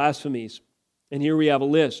reference to blasphemies. And here we have a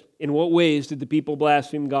list. In what ways did the people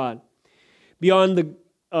blaspheme God? Beyond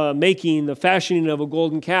the fashioning of a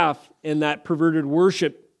golden calf and that perverted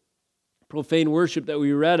worship, profane worship that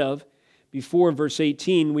we read of before, verse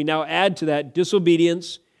 18, we now add to that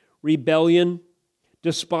disobedience, rebellion,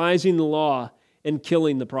 despising the law, and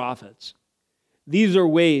killing the prophets. These are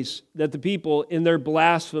ways that the people in their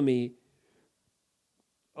blasphemy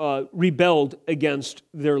rebelled against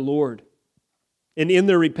their Lord. And in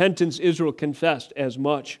their repentance, Israel confessed as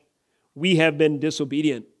much. We have been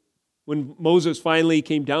disobedient. When Moses finally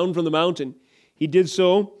came down from the mountain, he did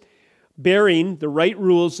so bearing the right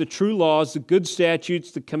rules, the true laws, the good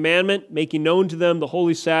statutes, the commandment, making known to them the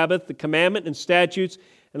holy Sabbath, the commandment and statutes,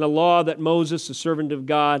 and the law that Moses, the servant of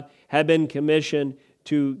God, had been commissioned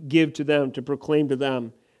to give to them, to proclaim to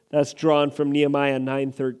them. That's drawn from Nehemiah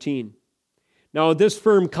 9:13. Now, with this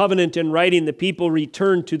firm covenant in writing, the people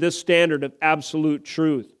return to this standard of absolute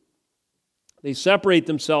truth. They separate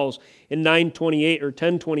themselves in 9:28 or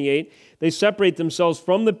 10:28. They separate themselves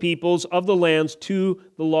from the peoples of the lands to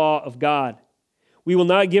the law of God. We will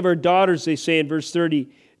not give our daughters, they say in verse 30,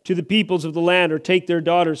 to the peoples of the land or take their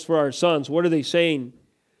daughters for our sons. What are they saying?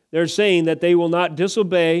 They're saying that they will not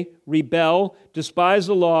disobey, rebel, despise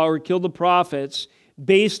the law, or kill the prophets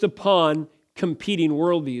based upon competing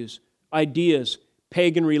worldviews, ideas,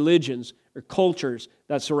 pagan religions, or cultures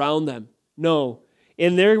that surround them. No.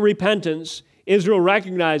 In their repentance, Israel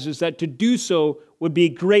recognizes that to do so would be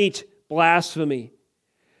great blasphemy.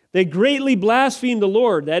 They greatly blasphemed the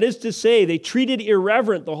Lord. That is to say, they treated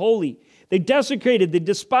irreverent the holy. They desecrated, they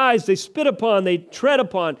despised, they spit upon, they tread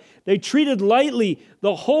upon. They treated lightly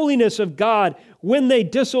the holiness of God when they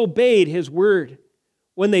disobeyed His word,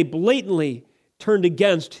 when they blatantly turned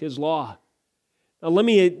against His law. Now let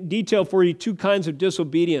me detail for you two kinds of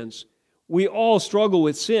disobedience. We all struggle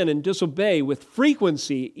with sin and disobey with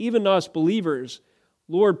frequency, even us believers.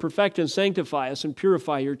 Lord, perfect and sanctify us and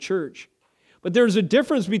purify your church. But there's a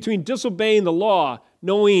difference between disobeying the law,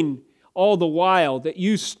 knowing all the while that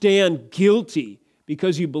you stand guilty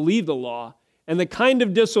because you believe the law, and the kind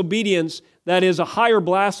of disobedience that is a higher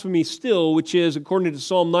blasphemy still, which is, according to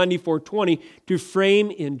Psalm 94:20, to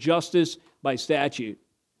frame injustice by statute.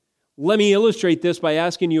 Let me illustrate this by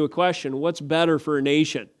asking you a question. What's better for a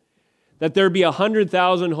nation? That there be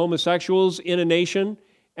 100,000 homosexuals in a nation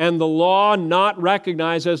and the law not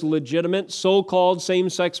recognize as legitimate so-called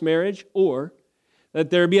same-sex marriage, or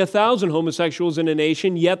that there be 1,000 homosexuals in a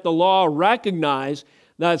nation, yet the law recognize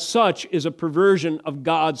that such is a perversion of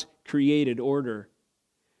God's created order?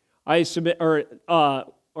 I submit,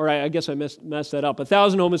 I guess I messed that up.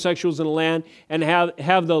 1,000 homosexuals in a land and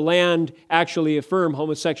have the land actually affirm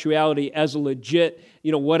homosexuality as a legit,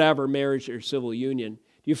 whatever marriage or civil union.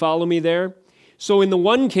 Do you follow me there? So in the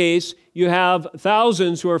one case, you have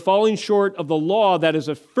thousands who are falling short of the law that is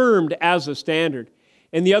affirmed as a standard.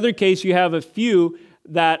 In the other case, you have a few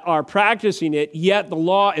that are practicing it, yet the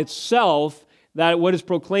law itself, that what is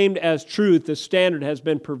proclaimed as truth, the standard, has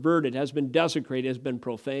been perverted, has been desecrated, has been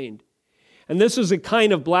profaned. And this is a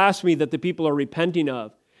kind of blasphemy that the people are repenting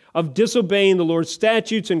of disobeying the Lord's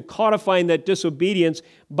statutes and codifying that disobedience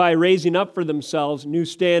by raising up for themselves new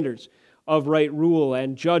standards of right rule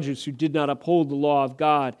and judges who did not uphold the law of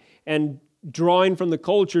God, and drawing from the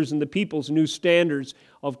cultures and the peoples new standards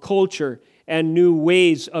of culture and new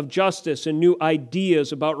ways of justice and new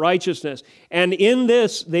ideas about righteousness. And in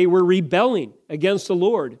this, they were rebelling against the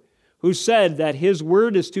Lord, who said that His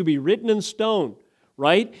word is to be written in stone,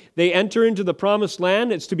 right? They enter into the promised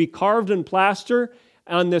land. It's to be carved in plaster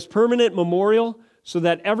on this permanent memorial so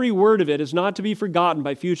that every word of it is not to be forgotten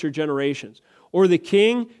by future generations. Or the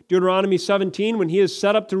king, Deuteronomy 17, when he is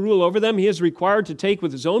set up to rule over them, he is required to take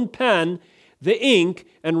with his own pen the ink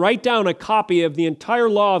and write down a copy of the entire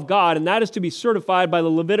law of God, and that is to be certified by the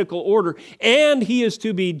Levitical order, and he is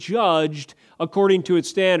to be judged according to its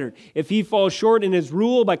standard. If he falls short in his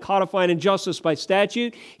rule by codifying injustice by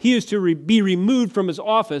statute, he is to be removed from his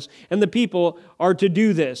office, and the people are to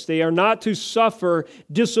do this. They are not to suffer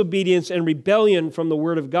disobedience and rebellion from the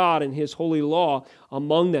word of God and His holy law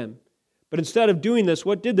among them. But instead of doing this,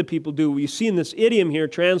 what did the people do? You see in this idiom here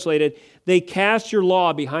translated, they cast your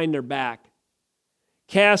law behind their back.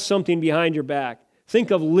 Cast something behind your back.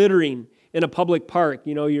 Think of littering in a public park.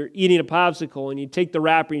 You're eating a popsicle and you take the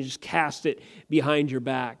wrapper and you just cast it behind your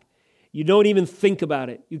back. You don't even think about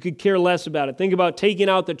it. You could care less about it. Think about taking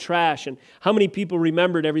out the trash and how many people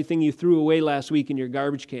remembered everything you threw away last week in your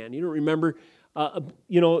garbage can. You don't remember,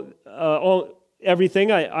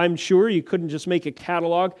 everything. I'm sure you couldn't just make a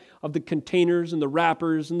catalog of the containers and the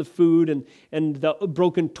wrappers and the food and the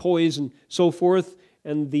broken toys and so forth,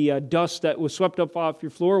 and the dust that was swept up off your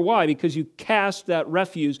floor. Why? Because you cast that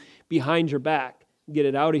refuse behind your back. Get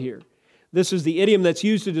it out of here. This is the idiom that's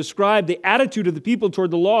used to describe the attitude of the people toward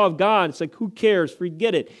the law of God. It's like, who cares?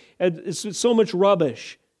 Forget it. It's so much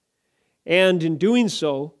rubbish. And in doing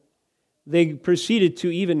so, they proceeded to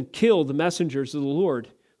even kill the messengers of the Lord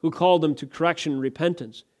who called them to correction and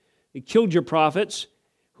repentance. They killed your prophets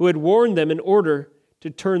who had warned them in order to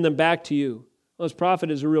turn them back to you. Well, this prophet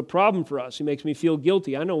is a real problem for us. He makes me feel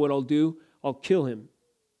guilty. I know what I'll do. I'll kill him.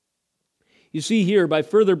 You see here, by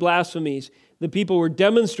further blasphemies, the people were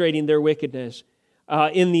demonstrating their wickedness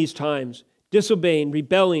in these times, disobeying,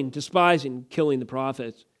 rebelling, despising, killing the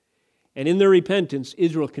prophets. And in their repentance,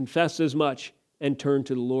 Israel confessed as much and turned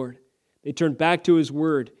to the Lord. They turned back to His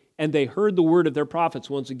word, and they heard the word of their prophets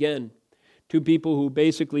once again. Two people who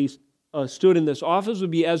basically stood in this office would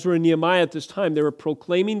be Ezra and Nehemiah at this time. They were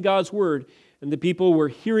proclaiming God's word, and the people were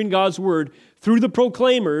hearing God's word through the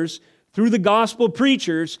proclaimers, through the gospel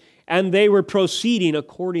preachers, and they were proceeding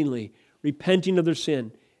accordingly, repenting of their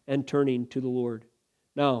sin and turning to the Lord.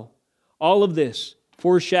 Now, all of this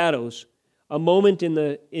foreshadows a moment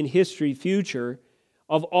in history future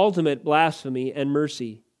of ultimate blasphemy and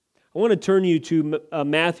mercy. I want to turn you to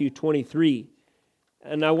Matthew 23,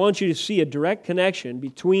 and I want you to see a direct connection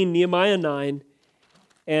between Nehemiah 9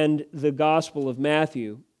 and the Gospel of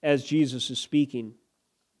Matthew as Jesus is speaking.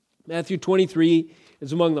 Matthew 23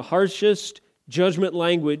 is among the harshest judgment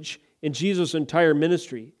language in Jesus' entire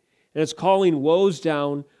ministry, and it's calling woes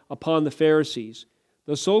down upon the Pharisees,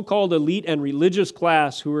 the so-called elite and religious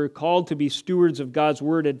class who were called to be stewards of God's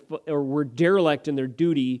word or were derelict in their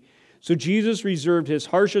duty. So Jesus reserved His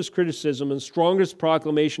harshest criticism and strongest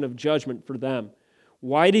proclamation of judgment for them.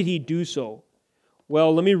 Why did He do so?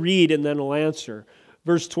 Well, let me read and then I'll answer.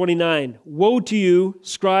 Verse 29, "Woe to you,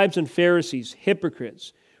 scribes and Pharisees,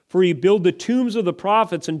 hypocrites! For ye build the tombs of the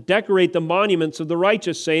prophets and decorate the monuments of the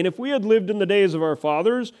righteous, saying, if we had lived in the days of our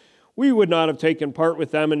fathers, we would not have taken part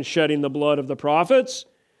with them in shedding the blood of the prophets.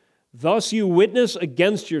 Thus you witness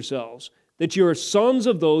against yourselves that you are sons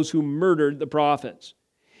of those who murdered the prophets.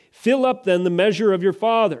 Fill up then the measure of your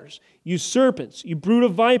fathers, you serpents, you brood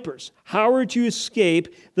of vipers. How are to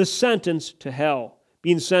escape the sentence to hell?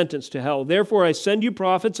 Being sentenced to hell. Therefore I send you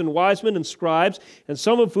prophets and wise men and scribes, and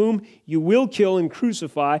some of whom you will kill and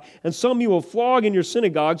crucify, and some you will flog in your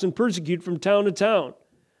synagogues and persecute from town to town,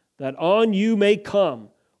 that on you may come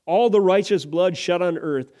all the righteous blood shed on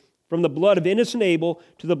earth, from the blood of innocent Abel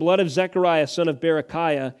to the blood of Zechariah, son of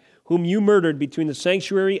Berechiah, whom you murdered between the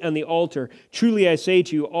sanctuary and the altar. Truly I say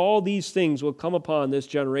to you, all these things will come upon this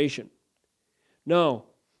generation. Now,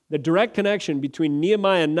 the direct connection between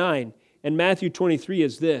Nehemiah 9 and Matthew 23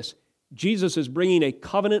 is this. Jesus is bringing a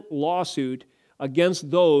covenant lawsuit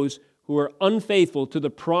against those who are unfaithful to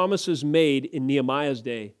the promises made in Nehemiah's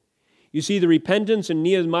day. You see, the repentance in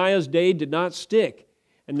Nehemiah's day did not stick.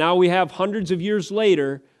 And now we have hundreds of years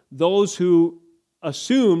later, those who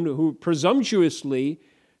assumed, who presumptuously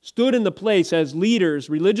stood in the place as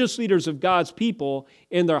leaders, religious leaders of God's people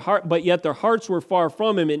in their heart, but yet their hearts were far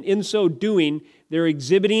from Him. And in so doing, they're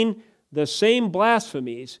exhibiting the same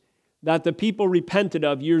blasphemies that the people repented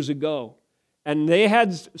of years ago. And they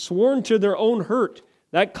had sworn to their own hurt.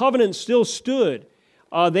 That covenant still stood.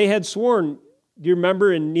 They had sworn, do you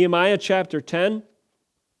remember in Nehemiah chapter 10,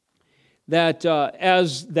 that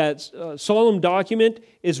as that solemn document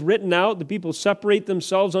is written out, the people separate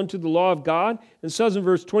themselves unto the law of God. And it says in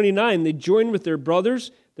verse 29, they join with their brothers,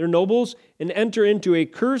 their nobles, and enter into a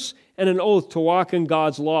curse and an oath to walk in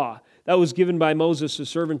God's law. That was given by Moses, the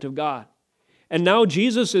servant of God. And now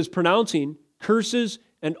Jesus is pronouncing curses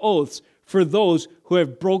and oaths for those who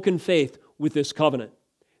have broken faith with this covenant.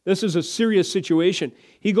 This is a serious situation.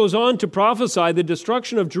 He goes on to prophesy the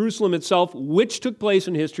destruction of Jerusalem itself, which took place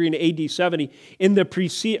in history in AD 70 in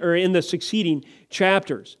the succeeding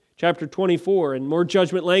chapters, chapter 24, and more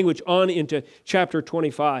judgment language on into chapter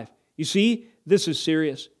 25. You see, this is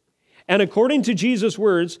serious. And according to Jesus'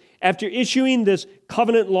 words, after issuing this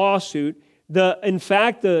covenant lawsuit, in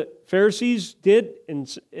fact, the Pharisees did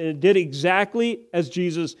exactly as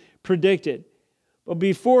Jesus predicted. But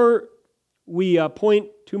before we point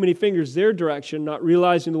too many fingers their direction, not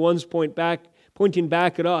realizing the ones pointing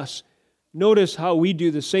back at us, notice how we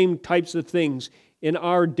do the same types of things in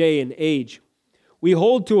our day and age. We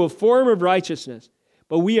hold to a form of righteousness,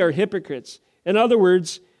 but we are hypocrites. In other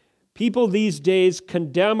words, people these days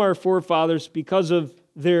condemn our forefathers because of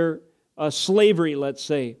their slavery, let's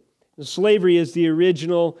say. Slavery is the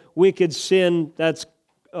original wicked sin that's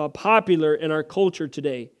popular in our culture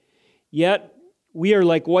today. Yet, we are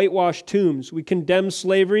like whitewashed tombs. We condemn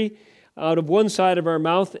slavery out of one side of our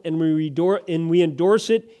mouth, and we endorse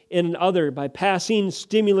it in another by passing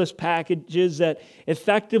stimulus packages that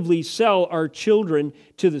effectively sell our children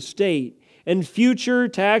to the state. And future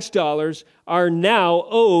tax dollars are now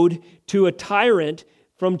owed to a tyrant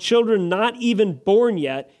from children not even born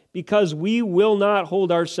yet, because we will not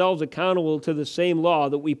hold ourselves accountable to the same law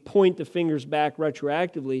that we point the fingers back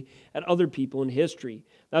retroactively at other people in history.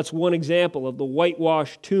 That's one example of the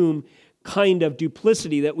whitewashed tomb kind of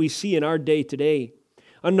duplicity that we see in our day today.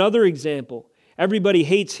 Another example, everybody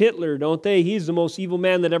hates Hitler, don't they? He's the most evil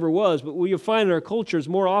man that ever was. But what you'll find in our culture is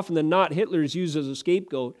more often than not, Hitler is used as a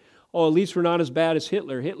scapegoat. Oh, at least we're not as bad as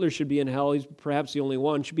Hitler. Hitler should be in hell. He's perhaps the only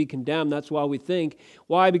one, should be condemned. That's why we think.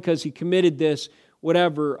 Why? Because he committed this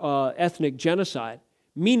ethnic genocide.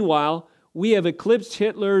 Meanwhile, we have eclipsed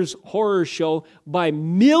Hitler's horror show by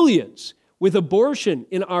millions with abortion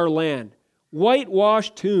in our land.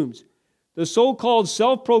 Whitewashed tombs. The so-called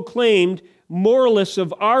self-proclaimed moralists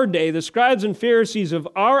of our day, the scribes and Pharisees of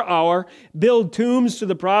our hour, build tombs to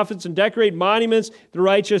the prophets and decorate monuments to the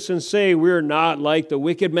righteous and say, we're not like the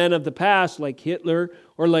wicked men of the past, like Hitler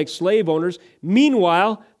or like slave owners.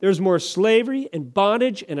 Meanwhile, there's more slavery and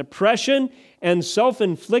bondage and oppression and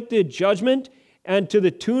self-inflicted judgment, and to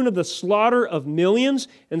the tune of the slaughter of millions,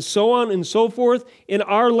 and so on and so forth, in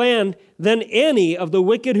our land than any of the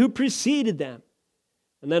wicked who preceded them.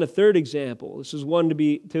 And then a third example. This is one to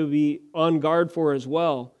be on guard for as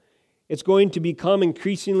well. It's going to become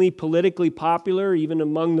increasingly politically popular, even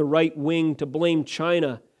among the right wing, to blame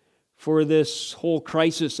China for this whole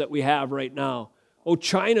crisis that we have right now. Oh,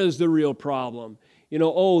 China's the real problem.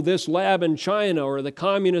 This lab in China, or the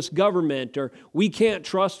communist government, or we can't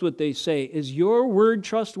trust what they say. Is your word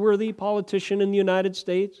trustworthy, politician in the United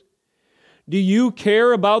States? Do you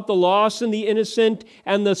care about the lost and the innocent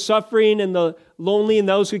and the suffering and the lonely and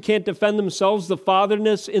those who can't defend themselves, the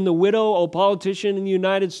fatherless and the widow, O politician in the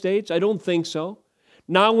United States? I don't think so.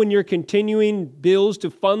 Not when you're continuing bills to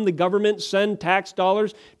fund the government, send tax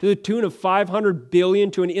dollars to the tune of $500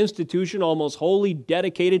 billion to an institution almost wholly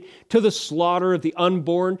dedicated to the slaughter of the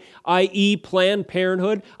unborn, i.e. Planned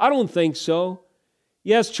Parenthood. I don't think so.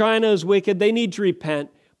 Yes, China is wicked. They need to repent.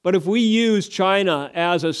 But if we use China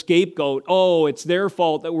as a scapegoat, it's their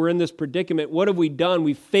fault that we're in this predicament, what have we done?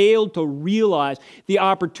 We failed to realize the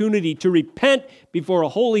opportunity to repent before a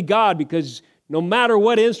holy God, because no matter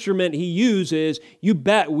what instrument He uses, you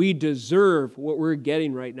bet we deserve what we're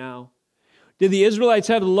getting right now. Did the Israelites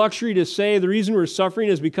have the luxury to say the reason we're suffering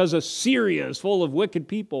is because Assyria is full of wicked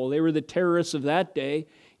people? They were the terrorists of that day.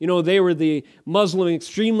 They were the Muslim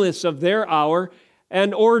extremists of their hour.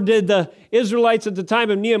 Or did the Israelites at the time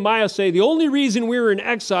of Nehemiah say, the only reason we were in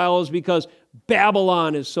exile is because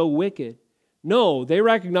Babylon is so wicked? No, they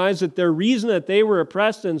recognized that their reason that they were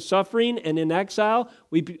oppressed and suffering and in exile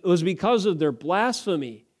was because of their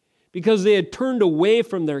blasphemy, because they had turned away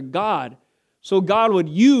from their God. So God would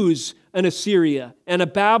use an Assyria and a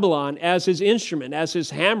Babylon as His instrument, as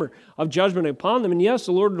His hammer of judgment upon them. And yes,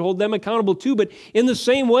 the Lord would hold them accountable too. But in the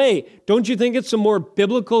same way, don't you think it's a more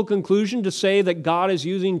biblical conclusion to say that God is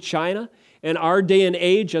using China and our day and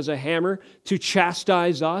age as a hammer to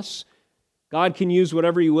chastise us? God can use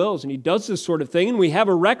whatever He wills, and He does this sort of thing, and we have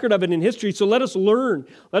a record of it in history, so let us learn.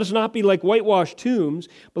 Let us not be like whitewashed tombs,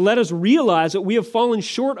 but let us realize that we have fallen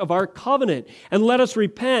short of our covenant, and let us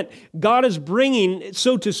repent. God is bringing,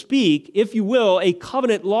 so to speak, if you will, a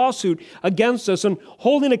covenant lawsuit against us and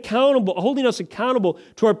holding us accountable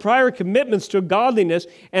to our prior commitments to godliness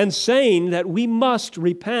and saying that we must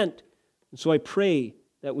repent. And so I pray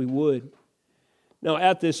that we would. Now,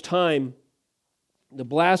 at this time, the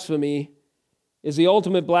blasphemy is the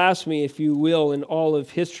ultimate blasphemy, if you will, in all of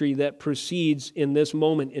history that proceeds in this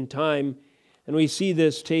moment in time. And we see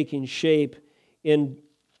this taking shape in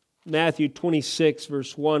Matthew 26,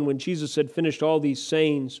 verse 1, when Jesus had finished all these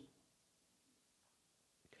sayings.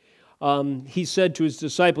 He said to His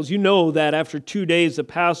disciples, "You know that after 2 days the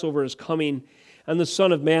Passover is coming, and the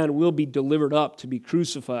Son of Man will be delivered up to be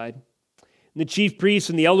crucified." And the chief priests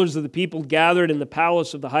and the elders of the people gathered in the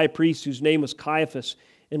palace of the high priest, whose name was Caiaphas,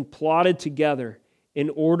 and plotted together in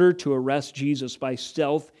order to arrest Jesus by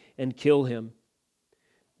stealth and kill Him.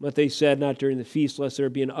 But they said, "Not during the feast, lest there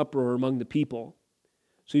be an uproar among the people."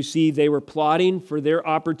 So you see, they were plotting for their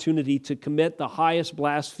opportunity to commit the highest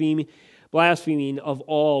blaspheming of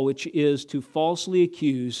all, which is to falsely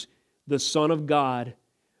accuse the Son of God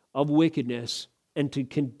of wickedness and to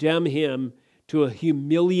condemn Him to a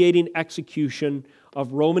humiliating execution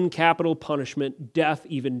of Roman capital punishment, death,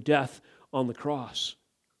 even death on the cross.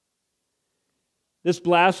 This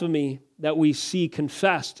blasphemy that we see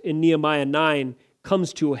confessed in Nehemiah 9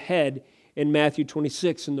 comes to a head in Matthew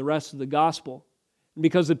 26 and the rest of the gospel. And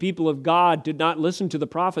because the people of God did not listen to the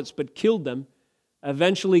prophets but killed them,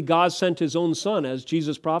 eventually God sent His own Son, as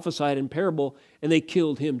Jesus prophesied in parable, and they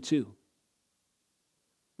killed Him too.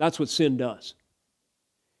 That's what sin does.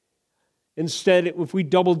 Instead, if we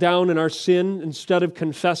double down in our sin, instead of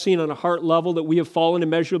confessing on a heart level that we have fallen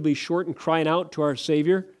immeasurably short and crying out to our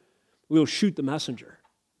Savior, we will shoot the messenger.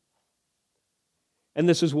 And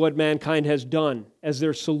this is what mankind has done as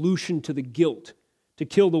their solution to the guilt, to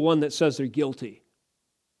kill the one that says they're guilty.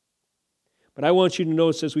 But I want you to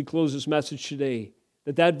notice as we close this message today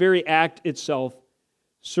that that very act itself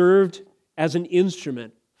served as an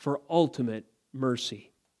instrument for ultimate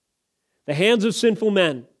mercy. The hands of sinful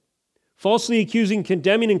men, falsely accusing,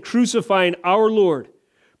 condemning, and crucifying our Lord,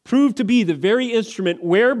 proved to be the very instrument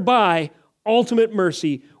whereby ultimate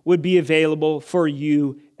mercy would be available for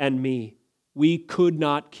you and me. We could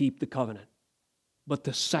not keep the covenant, but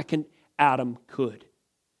the second Adam could.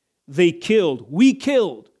 We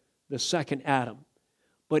killed the second Adam,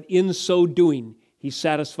 but in so doing, He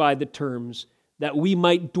satisfied the terms that we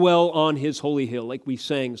might dwell on His holy hill, like we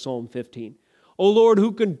sang Psalm 15. O Lord,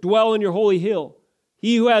 who can dwell in your holy hill?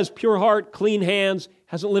 He who has pure heart, clean hands,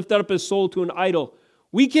 hasn't lifted up his soul to an idol.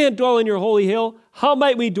 We can't dwell in your holy hill. How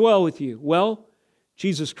might we dwell with you? Well,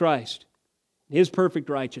 Jesus Christ, His perfect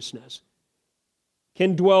righteousness,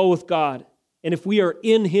 can dwell with God. And if we are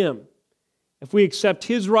in Him, if we accept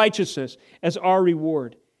His righteousness as our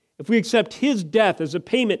reward, if we accept His death as a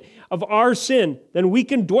payment of our sin, then we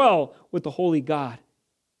can dwell with the holy God,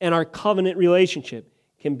 and our covenant relationship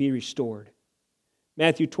can be restored.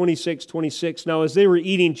 Matthew 26:26. Now as they were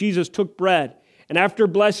eating, Jesus took bread, and after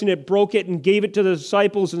blessing it, broke it and gave it to the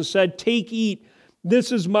disciples and said, "Take, eat.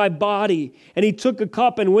 This is my body. And he took a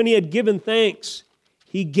cup, and when he had given thanks,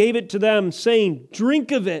 he gave it to them, saying,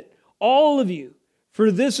 drink of it, all of you,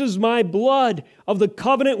 for this is my blood of the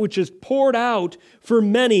covenant which is poured out for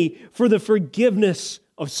many for the forgiveness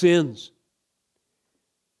of sins.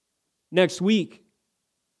 Next week,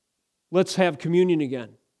 let's have communion again.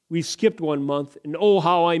 We skipped 1 month, and oh,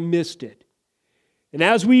 how I missed it. And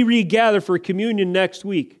as we regather for communion next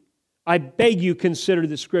week, I beg you consider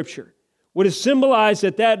the Scripture. What is symbolized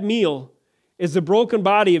at that meal is the broken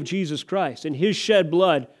body of Jesus Christ and His shed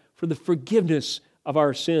blood for the forgiveness of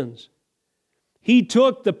our sins. He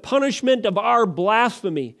took the punishment of our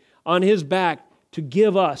blasphemy on His back to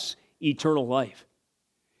give us eternal life.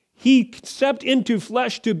 He stepped into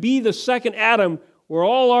flesh to be the second Adam, where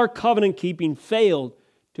all our covenant keeping failed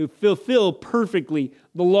to fulfill perfectly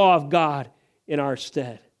the law of God in our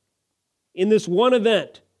stead. In this one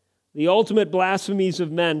event, the ultimate blasphemies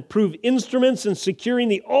of men prove instruments in securing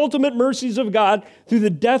the ultimate mercies of God through the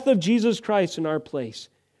death of Jesus Christ in our place.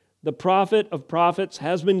 The prophet of prophets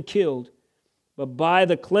has been killed, but by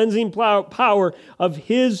the cleansing power of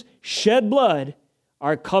His shed blood,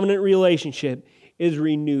 our covenant relationship is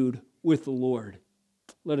renewed with the Lord.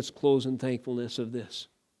 Let us close in thankfulness of this.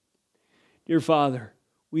 Dear Father,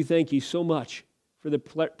 we thank You so much for the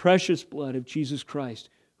precious blood of Jesus Christ,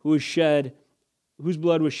 whose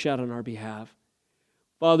blood was shed on our behalf.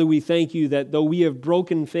 Father, we thank You that though we have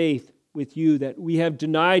broken faith with You, that we have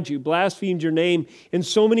denied You, blasphemed Your name in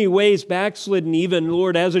so many ways, backslidden even,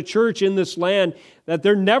 Lord, as a church in this land, that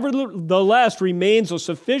there nevertheless remains a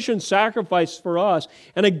sufficient sacrifice for us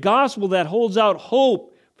and a gospel that holds out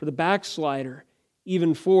hope for the backslider,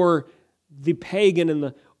 even for the pagan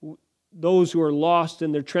and those who are lost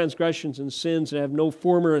in their transgressions and sins and have no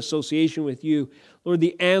former association with You. Lord,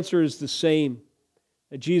 the answer is the same,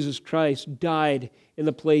 that Jesus Christ died in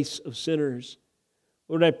the place of sinners.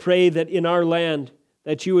 Lord, I pray that in our land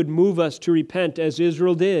that You would move us to repent as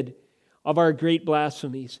Israel did of our great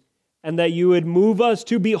blasphemies, and that You would move us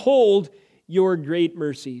to behold Your great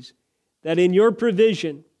mercies, that in Your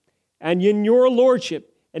provision and in Your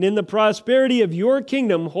lordship and in the prosperity of Your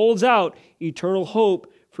kingdom holds out eternal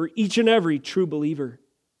hope for each and every true believer.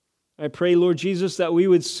 I pray, Lord Jesus, that we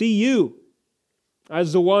would see You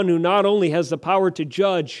as the one who not only has the power to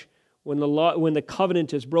judge when the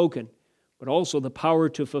covenant is broken, but also the power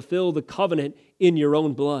to fulfill the covenant in Your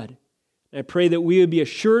own blood. And I pray that we would be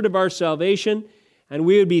assured of our salvation and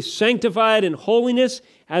we would be sanctified in holiness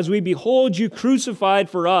as we behold You crucified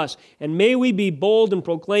for us. And may we be bold in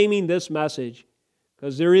proclaiming this message,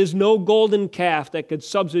 because there is no golden calf that could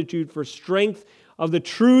substitute for strength of the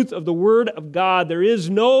truth of the Word of God. There is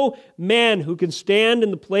no man who can stand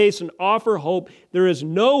in the place and offer hope. There is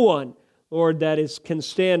no one, Lord, that can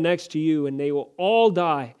stand next to You, and they will all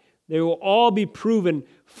die. They will all be proven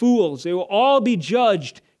fools. They will all be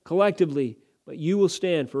judged collectively, but You will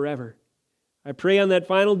stand forever. I pray on that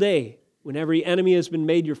final day, when every enemy has been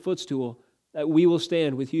made Your footstool, that we will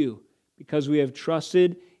stand with You, because we have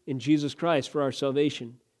trusted in Jesus Christ for our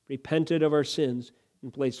salvation, repented of our sins,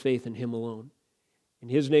 and placed faith in Him alone. In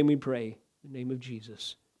His name we pray, in the name of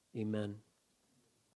Jesus. Amen.